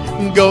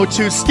 Go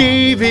to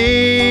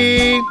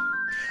Stevie.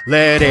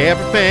 Let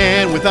every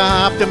fan with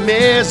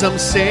optimism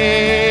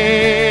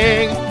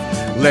sing.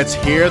 Let's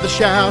hear the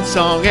shout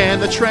song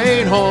and the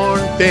train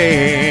horn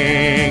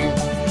thing.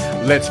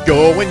 Let's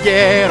go and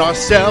get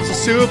ourselves a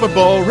Super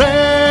Bowl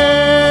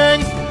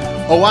ring.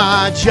 Oh,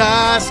 I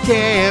just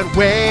can't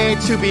wait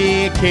to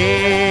be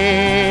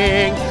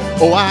king.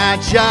 Oh, I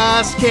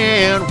just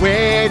can't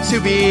wait to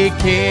be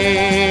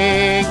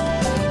king.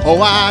 Oh,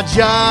 I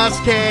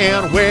just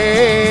can't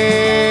wait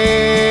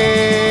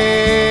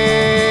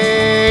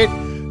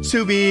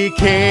to be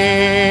king.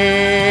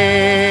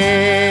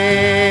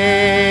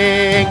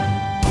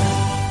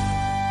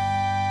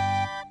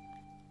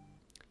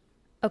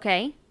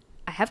 Okay,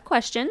 I have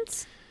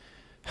questions.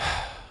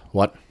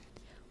 What?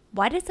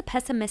 Why does the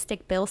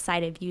pessimistic Bill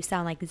side of you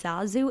sound like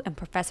Zazu and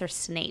Professor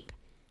Snape?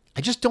 I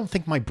just don't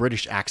think my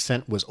British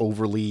accent was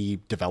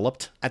overly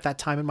developed at that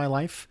time in my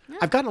life. Yeah.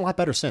 I've gotten a lot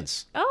better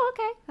since. Oh,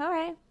 okay. All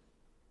right.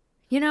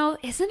 You know,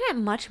 isn't it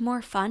much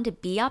more fun to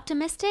be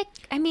optimistic?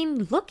 I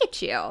mean, look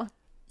at you.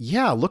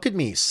 Yeah, look at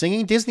me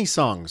singing Disney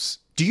songs.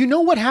 Do you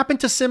know what happened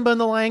to Simba and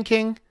the Lion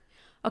King?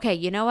 Okay,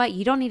 you know what?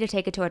 You don't need to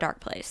take it to a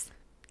dark place.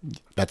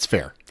 That's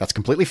fair. That's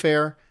completely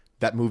fair.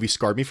 That movie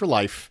scarred me for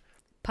life.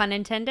 Pun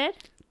intended?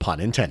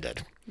 Pun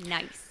intended.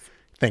 Nice.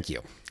 Thank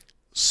you.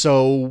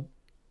 So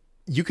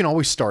you can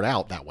always start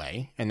out that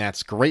way, and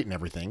that's great and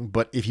everything.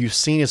 But if you've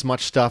seen as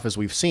much stuff as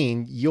we've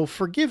seen, you'll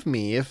forgive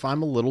me if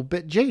I'm a little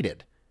bit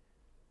jaded.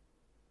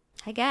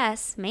 I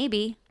guess.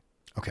 Maybe.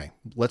 Okay,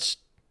 let's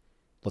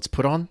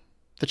put on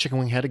the chicken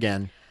wing head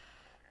again.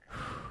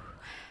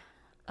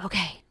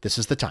 Okay. This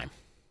is the time.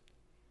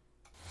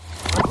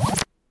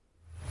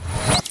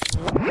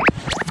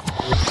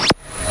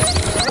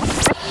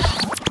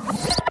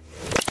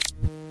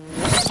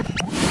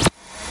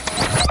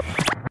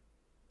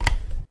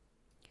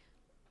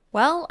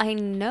 Well, I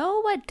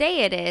know what day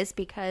it is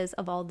because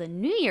of all the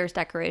New Year's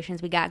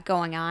decorations we got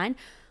going on,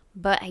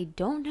 but I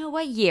don't know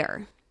what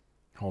year.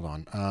 Hold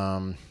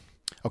on.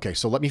 Okay,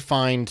 so let me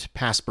find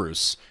past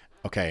Bruce.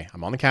 Okay,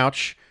 I'm on the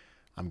couch.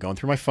 I'm going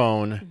through my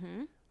phone.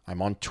 Mm-hmm.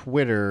 I'm on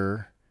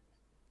Twitter.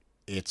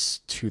 It's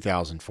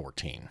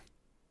 2014.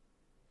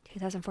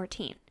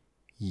 2014.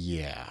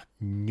 Yeah.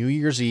 New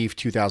Year's Eve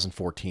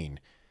 2014.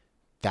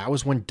 That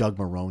was when Doug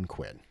Marrone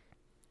quit.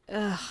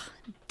 Ugh,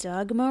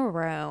 Doug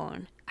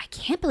Marrone. I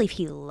can't believe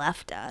he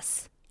left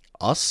us.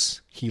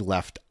 Us? He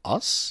left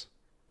us?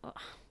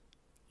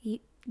 You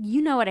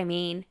know what I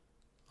mean.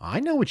 I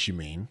know what you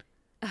mean.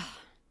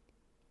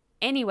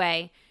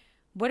 Anyway,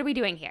 what are we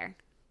doing here?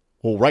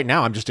 Well, right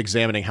now I'm just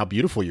examining how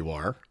beautiful you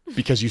are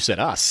because you said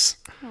us.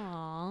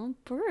 Aw,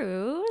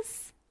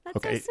 Bruce. That's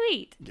okay. so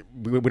sweet.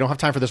 We don't have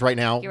time for this right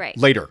now. You're right.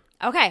 Later.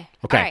 Okay.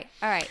 Okay.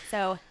 All right.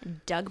 So,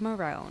 Doug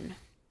Marrone.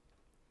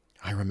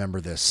 I remember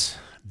this.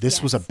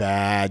 This was a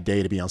bad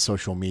day to be on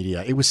social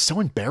media. It was so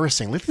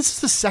embarrassing. Like, this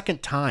is the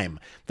second time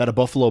that a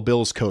Buffalo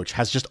Bills coach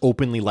has just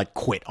openly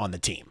quit on the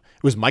team.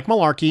 It was Mike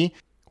Mularkey,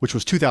 which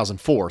was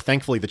 2004.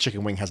 Thankfully, the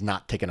chicken wing has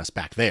not taken us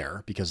back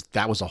there because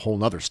that was a whole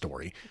nother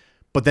story.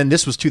 But then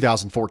this was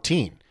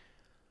 2014.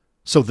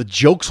 So the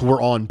jokes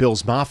were on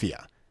Bills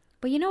Mafia.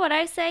 But you know what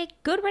I say?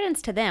 Good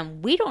riddance to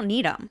them. We don't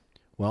need them.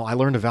 Well, I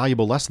learned a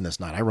valuable lesson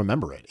this night. I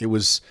remember it. It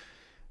was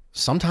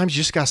sometimes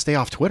you just got to stay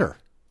off Twitter.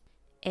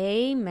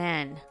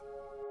 Amen.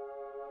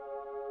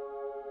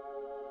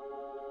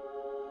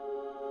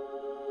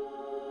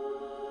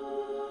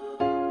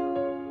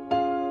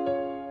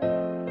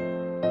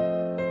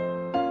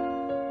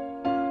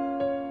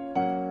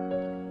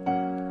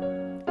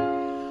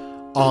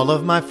 All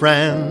of my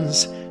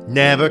friends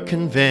never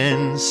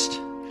convinced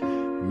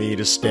me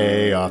to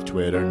stay off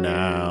Twitter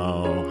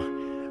now.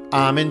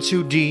 I'm in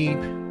too deep,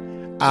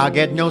 I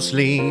get no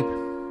sleep,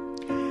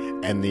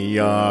 and the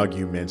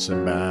arguments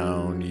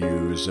abound.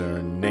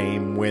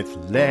 Username with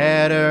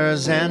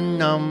letters and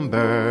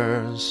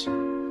numbers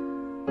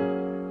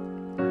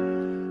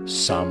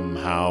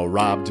somehow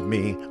robbed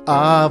me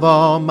of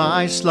all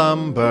my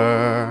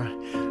slumber.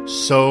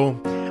 So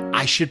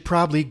I should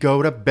probably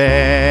go to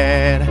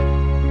bed.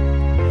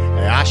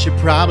 I should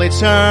probably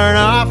turn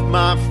off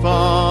my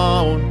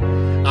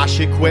phone. I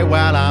should quit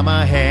while I'm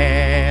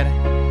ahead.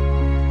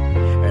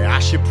 I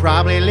should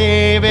probably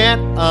leave it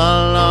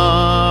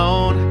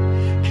alone.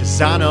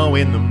 'Cause I know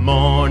in the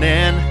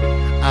morning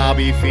I'll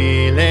be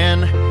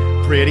feeling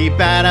pretty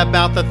bad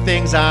about the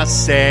things I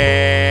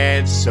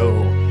said. So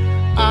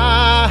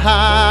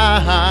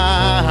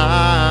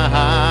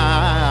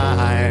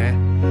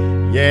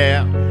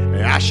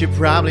I should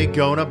probably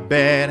go to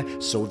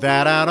bed so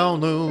that I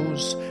don't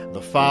lose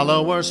the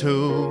followers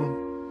who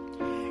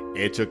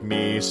it took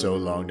me so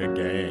long to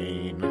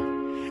gain.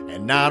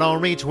 And I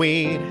don't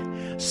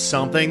retweet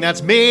something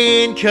that's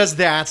mean, 'cause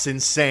that's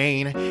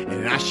insane.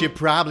 And I should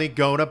probably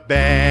go to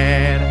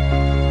bed.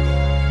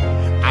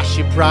 I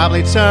should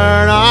probably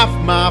turn off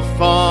my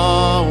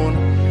phone.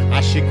 I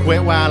should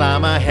quit while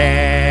I'm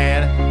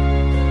ahead.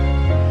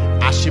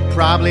 I I should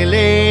probably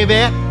leave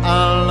it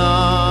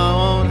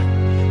alone.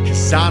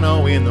 'Cause I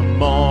know in the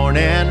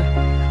morning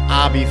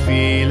I'll be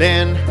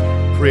feeling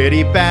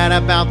pretty bad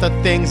about the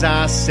things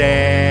I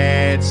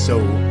said. So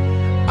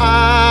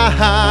I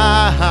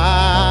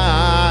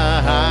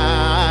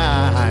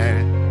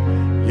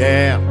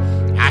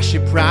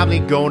should probably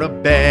go to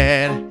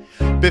bed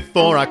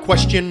before I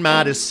question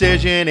my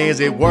decision. Is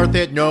it worth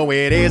it? No,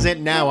 it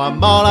isn't. Now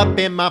I'm all up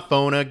in my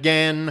phone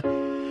again.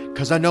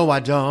 'Cause I know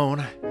I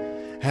don't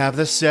have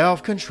the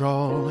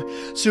self-control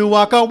to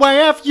walk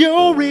away if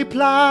you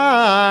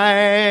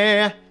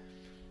reply.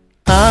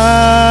 I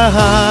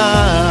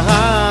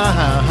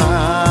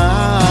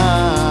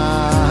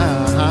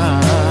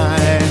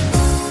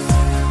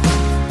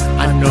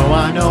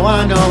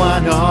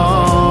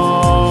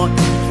know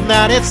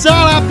that it's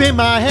all up in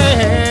my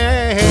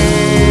head.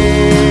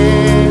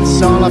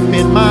 It's all up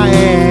in my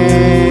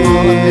head.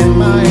 All up in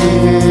my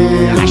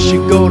head. I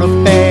should go to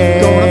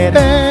bed. Go to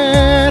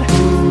bed.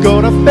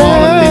 Go to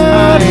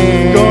bed.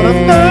 Go to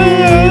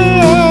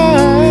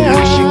bed.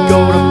 I should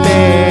go to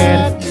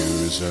bed.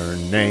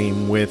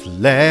 Username with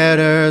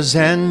letters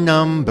and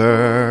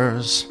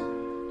numbers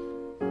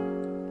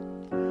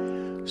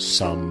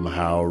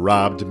somehow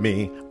robbed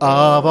me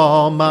of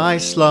all my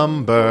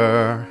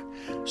slumber.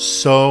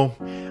 So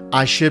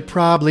I should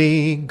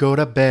probably go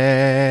to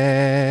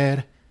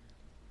bed.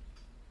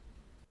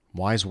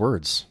 Wise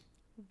words.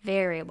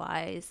 Very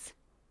wise.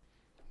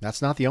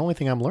 That's not the only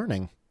thing I'm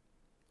learning.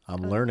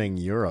 I'm learning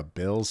you're a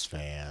Bills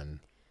fan.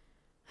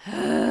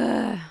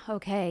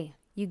 Okay,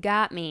 you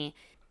got me.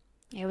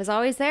 It was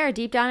always there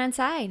deep down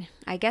inside.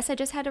 I guess I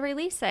just had to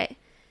release it.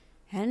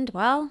 And,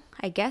 well,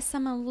 I guess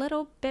I'm a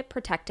little bit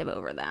protective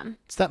over them.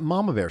 It's that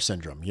mama bear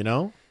syndrome, you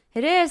know?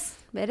 It is.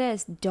 It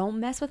is. Don't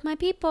mess with my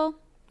people.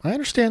 I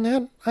understand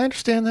that.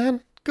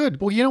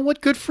 Good. Well, you know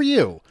what? Good for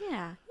you.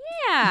 Yeah.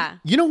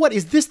 You know what?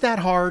 Is this that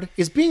hard?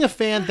 Is being a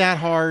fan that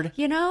hard?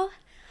 You know,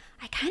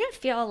 I kind of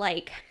feel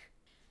like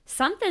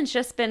something's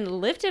just been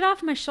lifted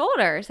off my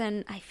shoulders,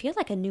 and I feel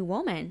like a new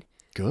woman.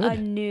 Good. A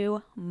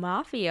new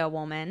mafia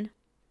woman.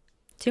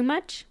 Too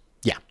much?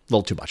 Yeah, a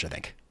little too much, I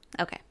think.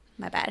 Okay,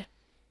 my bad.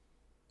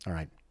 All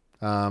right.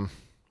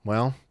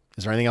 Well,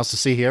 is there anything else to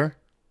see here?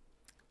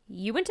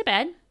 You went to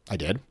bed. I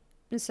did.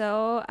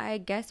 So I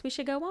guess we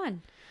should go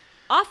on.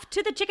 Off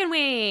to the chicken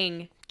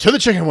wing. To the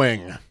chicken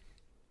wing.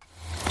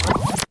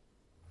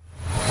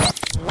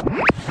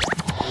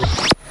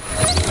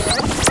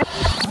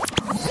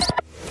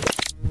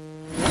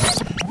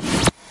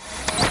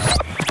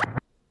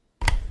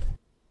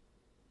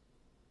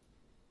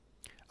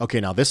 Okay,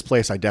 now this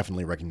place I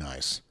definitely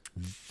recognize.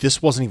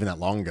 This wasn't even that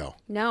long ago.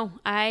 No,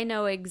 I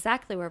know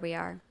exactly where we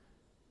are.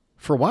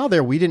 For a while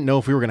there, we didn't know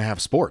if we were going to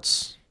have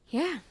sports.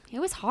 Yeah, it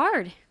was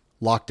hard.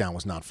 Lockdown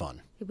was not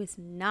fun. It was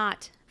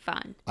not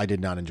fun. I did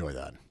not enjoy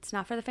that. It's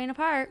not for the faint of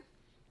heart.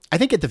 I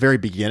think at the very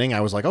beginning,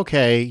 I was like,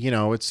 okay, you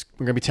know, we're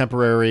going to be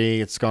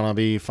temporary. It's going to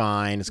be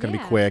fine. It's going to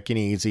be quick and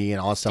easy and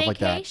all that stuff like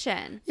that.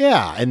 Staycation.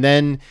 Yeah. And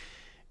then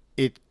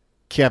it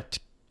kept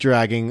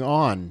dragging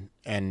on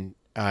and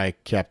I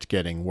kept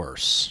getting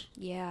worse.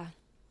 Yeah.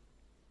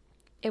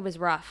 It was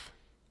rough.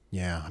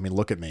 Yeah. I mean,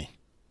 look at me.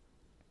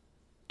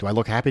 Do I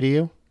look happy to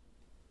you?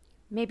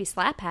 Maybe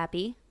slap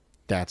happy.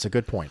 That's a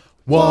good point.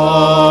 Whoa,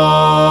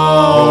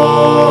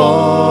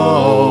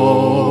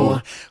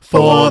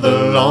 for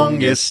the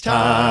longest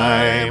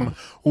time.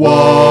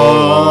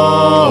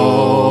 Whoa,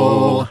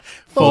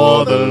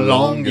 for the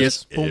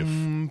longest. If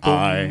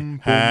I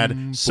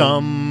had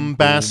some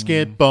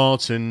basketball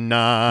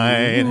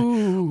tonight,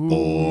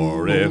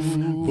 or if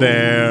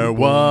there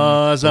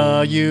was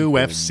a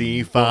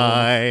UFC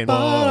fight,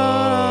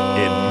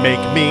 it'd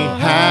make me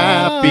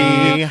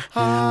happy.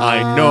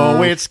 I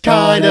know it's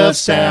kind of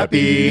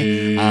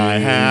sappy. I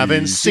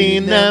haven't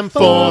seen them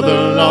for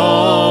the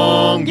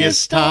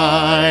longest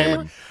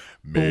time.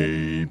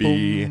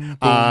 Maybe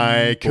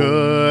I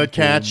could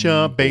catch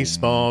a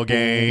baseball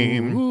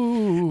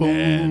game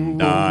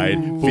and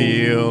I'd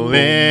feel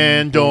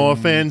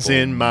endorphins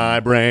in my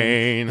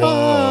brain.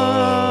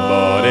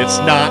 But it's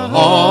not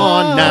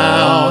on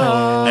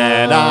now,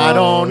 and I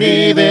don't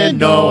even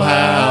know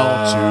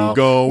how to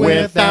go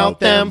without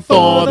them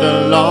for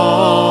the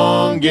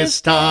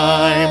longest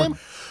time.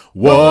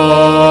 Whoa,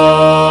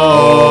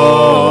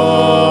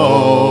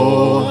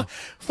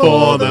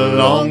 for the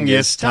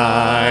longest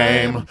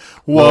time.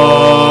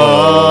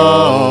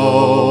 Whoa,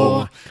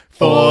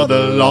 for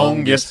the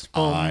longest.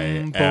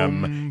 I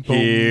am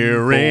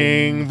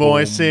hearing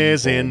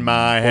voices in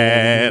my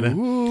head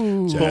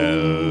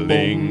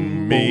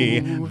telling me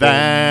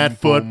that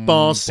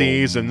football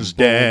season's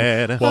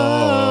dead.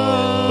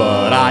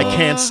 But I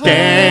can't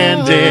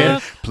stand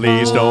it.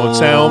 Please don't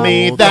tell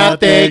me that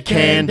they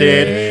canned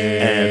it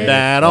and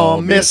that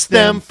I'll miss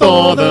them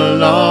for the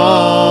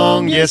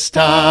longest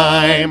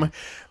time.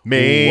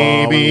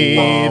 Maybe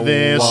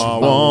this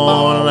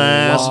won't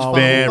last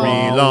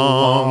very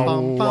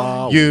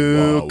long.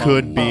 You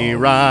could be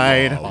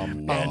right,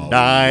 and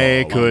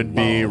I could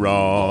be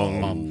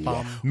wrong.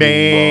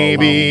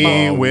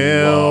 Maybe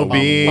we'll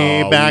be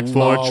back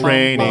for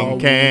training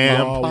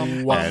camp,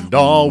 and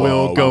all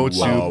will go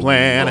to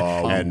plan,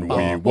 and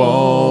we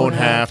won't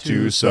have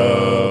to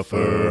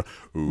suffer.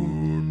 Who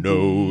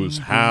knows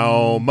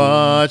how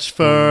much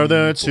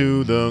further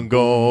to the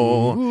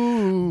goal?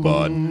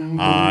 But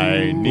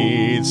I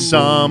need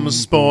some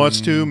sports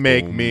to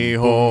make me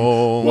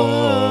whole.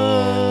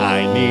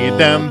 I need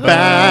them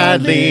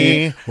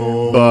badly,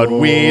 but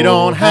we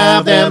don't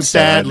have them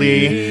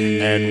sadly,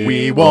 and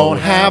we won't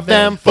have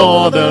them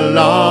for the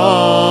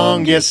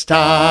longest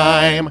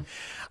time.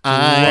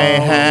 I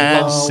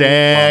had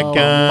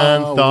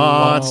second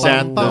thoughts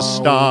at the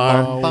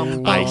start.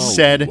 I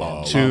said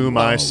to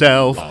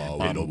myself,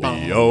 it'll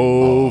be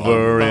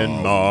over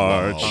in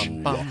March.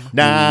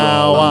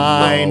 Now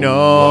I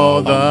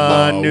know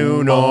the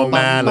new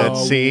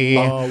normality.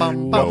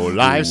 No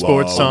live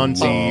sports on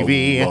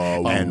TV,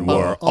 and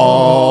we're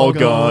all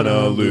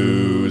gonna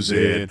lose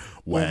it.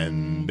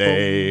 When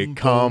they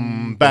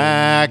come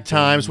back,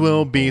 times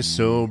will be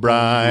so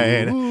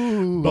bright.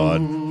 But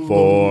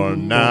for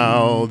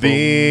now,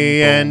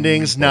 the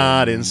ending's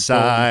not in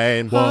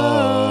sight.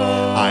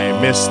 I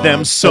miss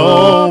them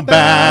so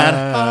bad.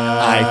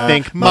 I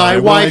think my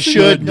wife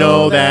should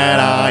know that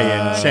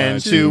I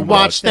intend to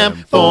watch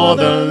them for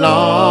the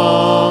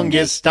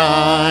longest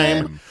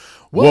time.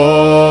 Whoa,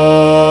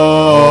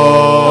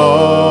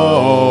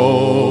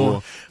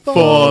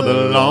 for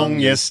the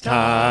longest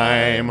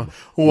time.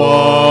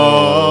 Whoa,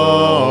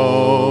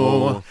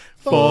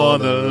 for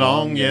the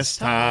longest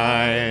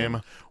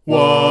time.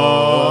 Whoa,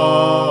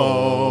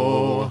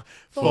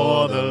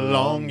 for the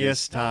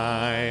longest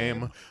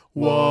time.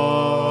 Whoa,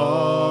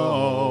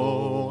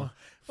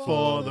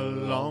 for the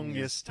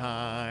longest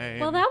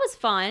time. Well, that was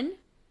fun.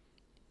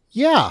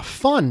 Yeah,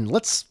 fun.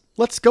 Let's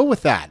go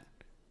with that.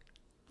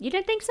 You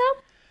didn't think so?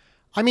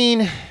 I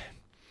mean,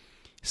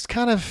 it's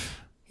kind of,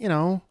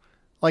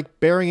 like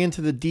bearing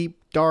into the deep,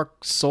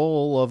 dark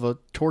soul of a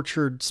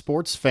tortured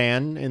sports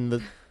fan in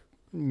the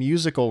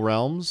musical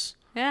realms.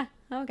 Yeah,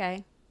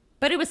 okay.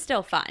 But it was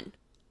still fun.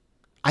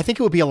 I think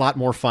it would be a lot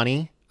more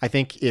funny, I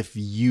think, if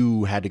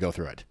you had to go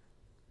through it.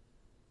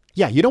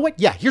 Yeah, you know what?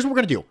 Yeah, here's what we're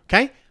going to do,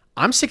 okay?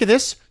 I'm sick of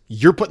this.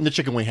 You're putting the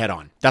chicken wing head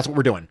on. That's what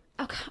we're doing.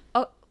 Okay.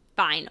 Oh,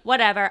 fine.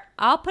 Whatever.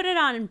 I'll put it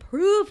on and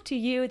prove to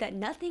you that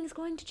nothing's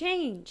going to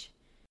change.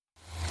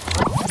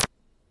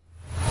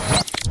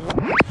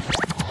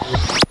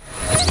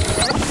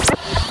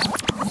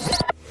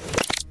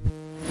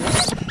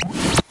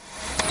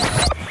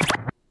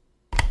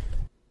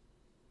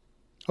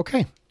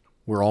 Okay,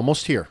 we're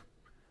almost here.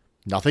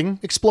 Nothing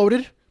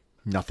exploded.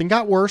 Nothing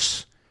got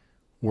worse.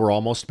 We're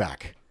almost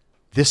back.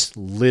 This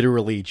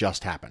literally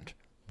just happened.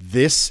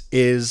 This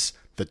is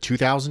the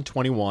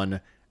 2021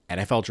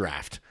 NFL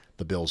Draft.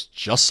 The Bills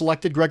just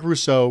selected Greg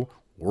Rousseau.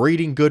 We're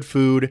eating good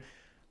food.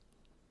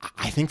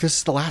 I think this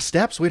is the last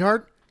step,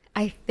 sweetheart.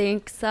 I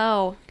think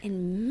so.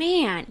 And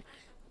man,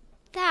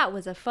 that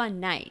was a fun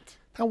night.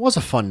 That was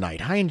a fun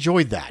night. I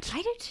enjoyed that.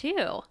 I do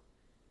too.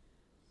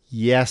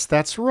 Yes,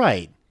 that's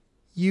right.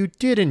 You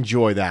did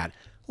enjoy that.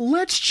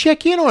 Let's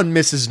check in on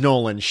Mrs.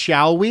 Nolan,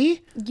 shall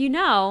we?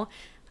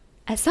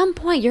 At some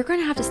point, you're going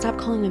to have to stop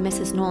calling me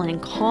Mrs. Nolan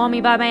and call me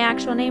by my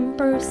actual name,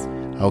 Bruce.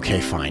 Okay,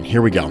 fine.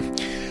 Here we go.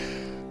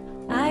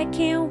 I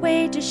can't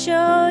wait to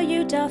show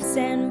you Duff's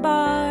and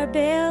Bar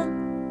Bill.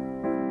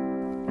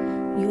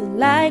 You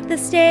like the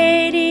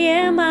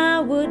stadium, I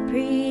would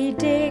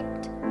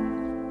predict.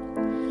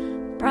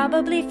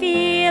 Probably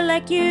feel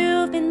like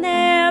you've been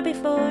there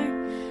before.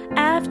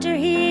 After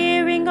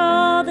hearing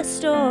all the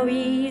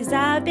stories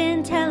I've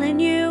been telling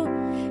you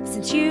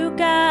since you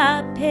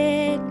got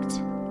picked,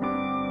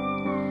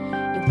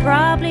 you'll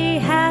probably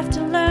have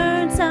to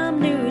learn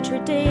some new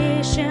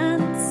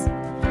traditions.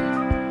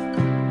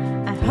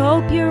 I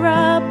hope you're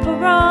up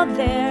for all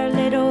their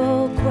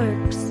little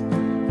quirks.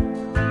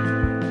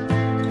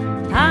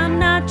 I'm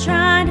not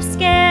trying to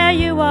scare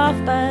you off,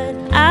 but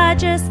I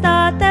just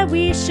thought that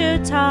we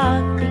should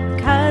talk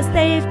because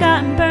they've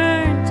gotten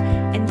burnt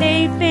and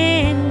they've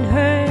been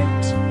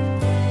hurt.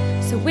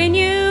 So when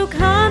you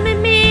come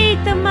and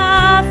meet the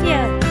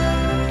mafia,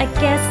 I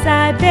guess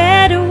I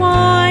better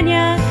warn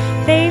ya,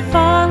 they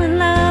fall in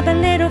love a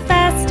little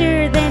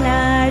faster than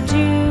I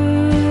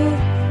do.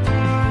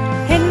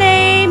 And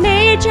they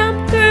may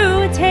jump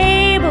through a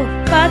table,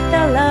 but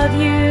they'll love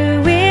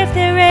you if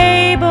they're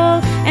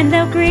able. And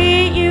they'll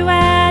greet you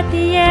at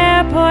the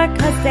airport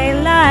 'cause they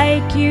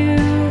like you.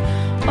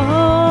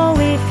 Oh,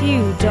 if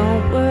you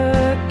don't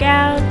work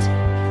out,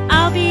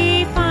 I'll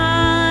be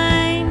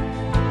fine,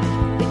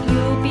 but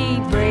you'll be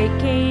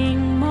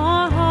breaking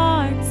more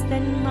hearts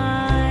than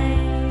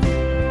mine.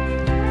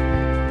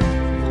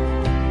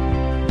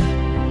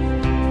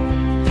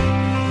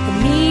 The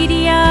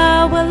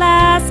media will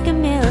ask a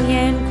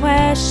million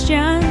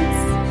questions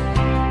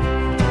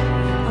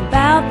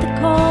about the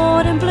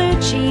cold and blue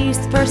cheese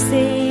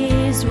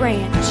versus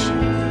ranch.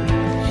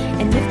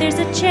 And if there's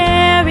a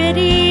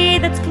charity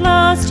that's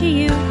close to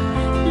you,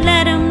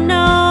 let them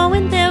know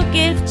and they'll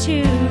give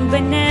too,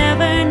 but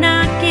never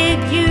not give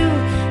you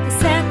the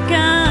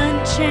second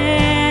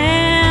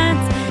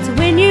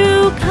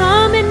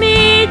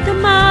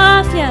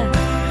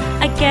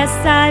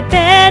guess I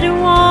better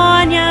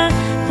warn ya,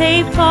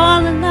 they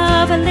fall in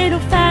love a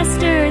little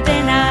faster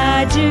than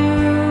I do.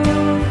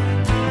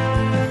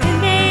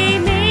 And they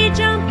may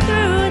jump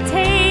through a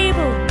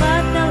table,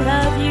 but they'll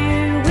love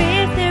you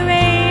if they're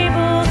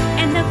able,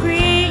 and they'll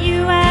greet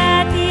you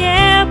at the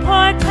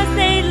airport 'cause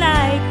they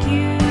like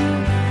you.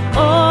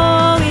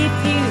 Oh, if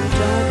you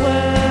don't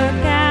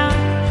work out,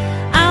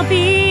 I'll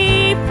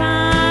be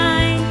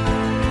fine,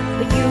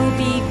 but you'll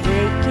be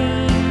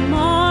breaking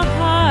more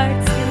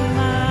hearts than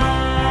mine.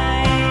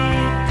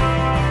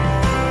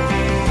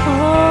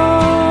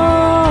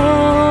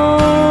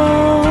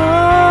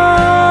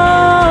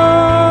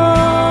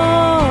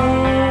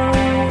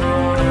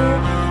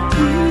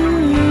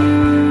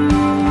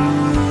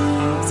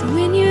 So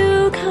when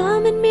you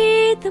come and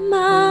meet the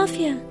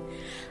mafia,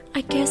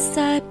 I guess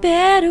I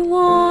better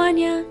warn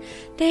ya,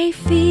 they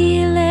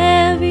feel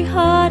every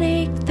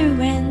heartache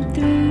through and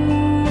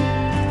through.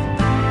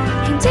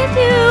 And if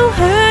you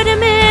hurt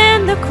them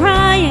and they're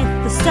crying,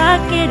 they'll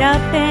suck it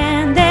up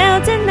and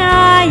they'll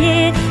deny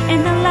it,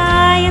 and they'll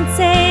lie and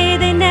say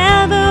they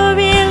never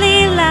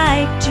really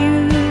liked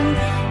you.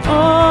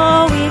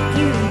 Oh, if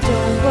you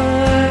don't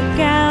work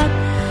out,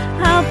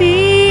 I'll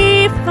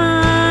be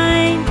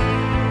fine,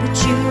 but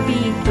you'll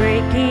be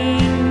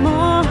breaking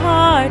more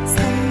hearts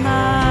than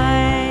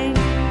mine.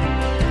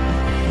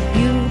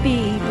 You'll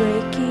be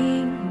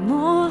breaking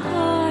more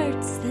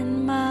hearts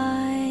than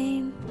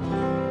mine.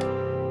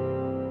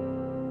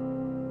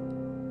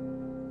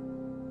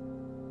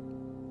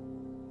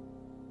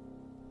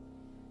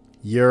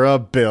 You're a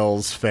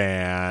Bills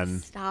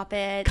fan. Stop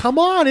it. Come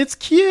on, it's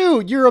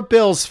cute. You're a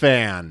Bills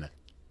fan.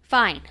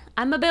 Fine,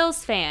 I'm a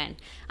Bills fan.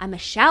 I'm a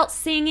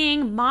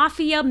shout-singing,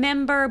 mafia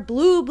member,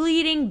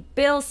 blue-bleeding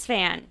Bills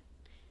fan.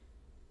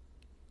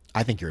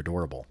 I think you're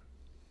adorable.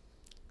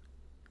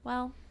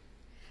 Well,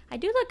 I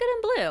do look good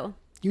in blue.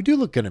 You do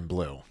look good in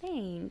blue.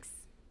 Thanks.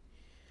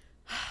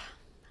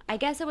 I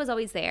guess it was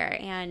always there,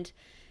 and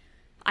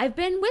I've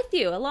been with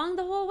you along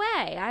the whole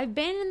way. I've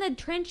been in the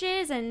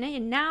trenches, and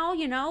now,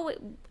 you know,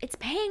 it's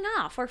paying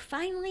off. We're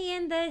finally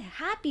in the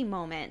happy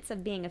moments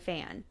of being a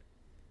fan.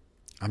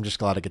 I'm just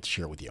glad I get to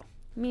share with you.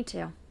 Me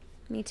too.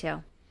 Me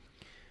too.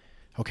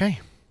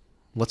 Okay,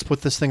 let's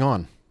put this thing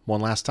on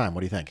one last time. What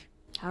do you think?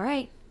 All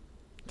right.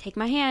 Take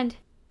my hand.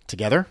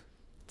 Together?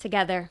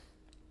 Together.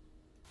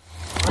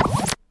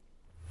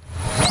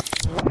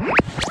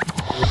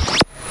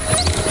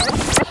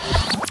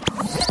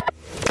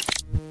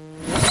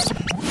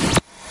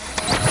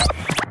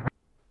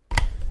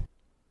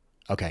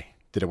 Okay,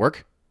 did it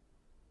work?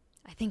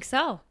 I think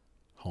so.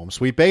 Home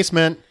sweet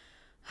basement.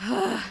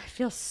 It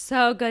feels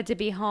so good to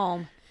be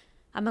home.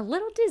 I'm a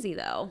little dizzy,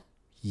 though.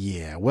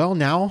 Yeah, well,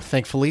 now,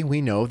 thankfully, we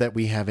know that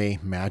we have a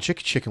magic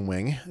chicken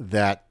wing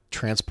that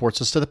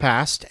transports us to the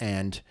past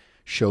and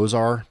shows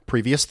our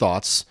previous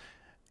thoughts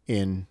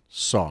in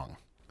song.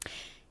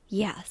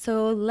 Yeah,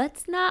 so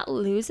let's not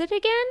lose it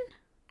again?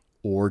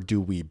 Or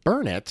do we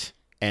burn it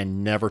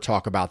and never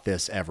talk about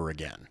this ever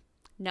again?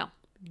 No,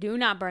 do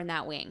not burn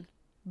that wing.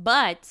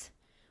 But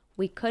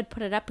we could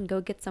put it up and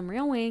go get some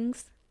real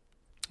wings.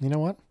 You know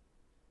what?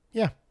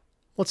 Yeah,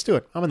 let's do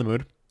it. I'm in the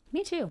mood.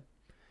 Me too.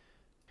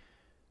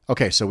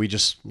 Okay, so we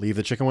just leave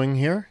the chicken wing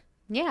here?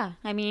 Yeah,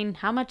 I mean,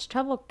 how much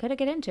trouble could it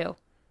get into?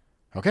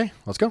 Okay,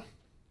 let's go.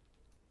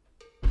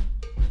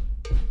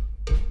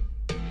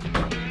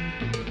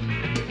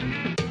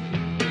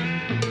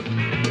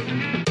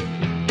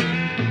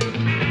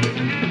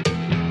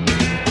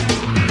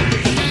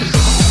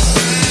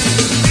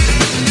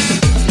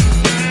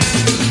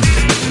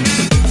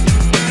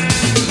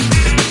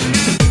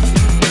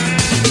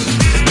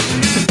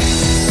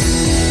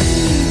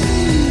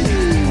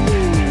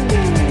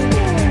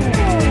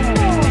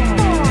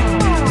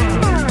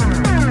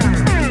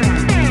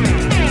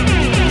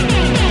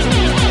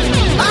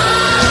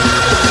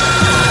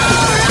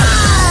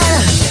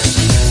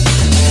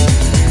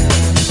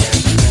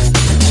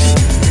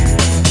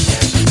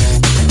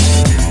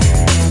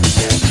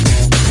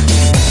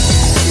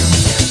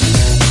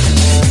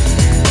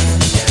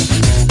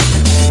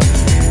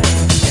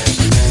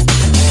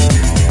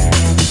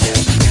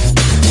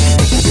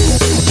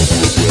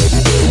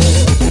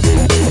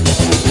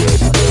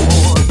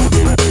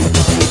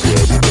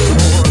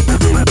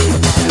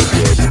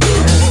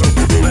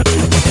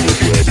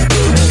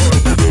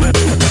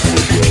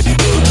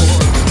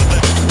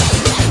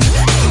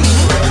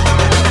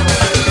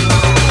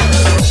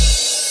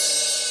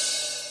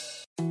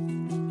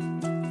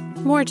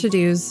 More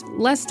to-dos,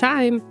 less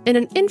time, and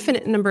an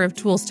infinite number of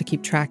tools to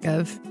keep track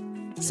of.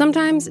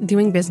 Sometimes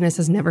doing business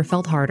has never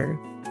felt harder,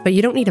 but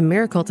you don't need a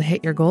miracle to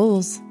hit your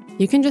goals.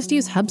 You can just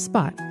use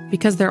HubSpot,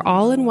 because their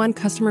all-in-one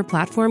customer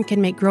platform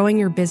can make growing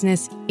your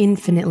business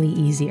infinitely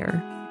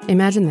easier.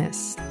 Imagine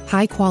this: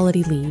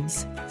 high-quality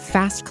leads,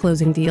 fast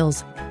closing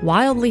deals,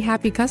 wildly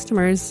happy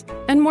customers,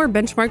 and more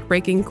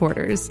benchmark-breaking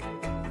quarters.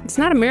 It's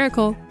not a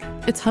miracle,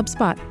 it's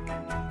HubSpot.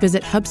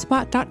 Visit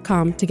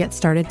HubSpot.com to get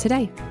started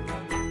today.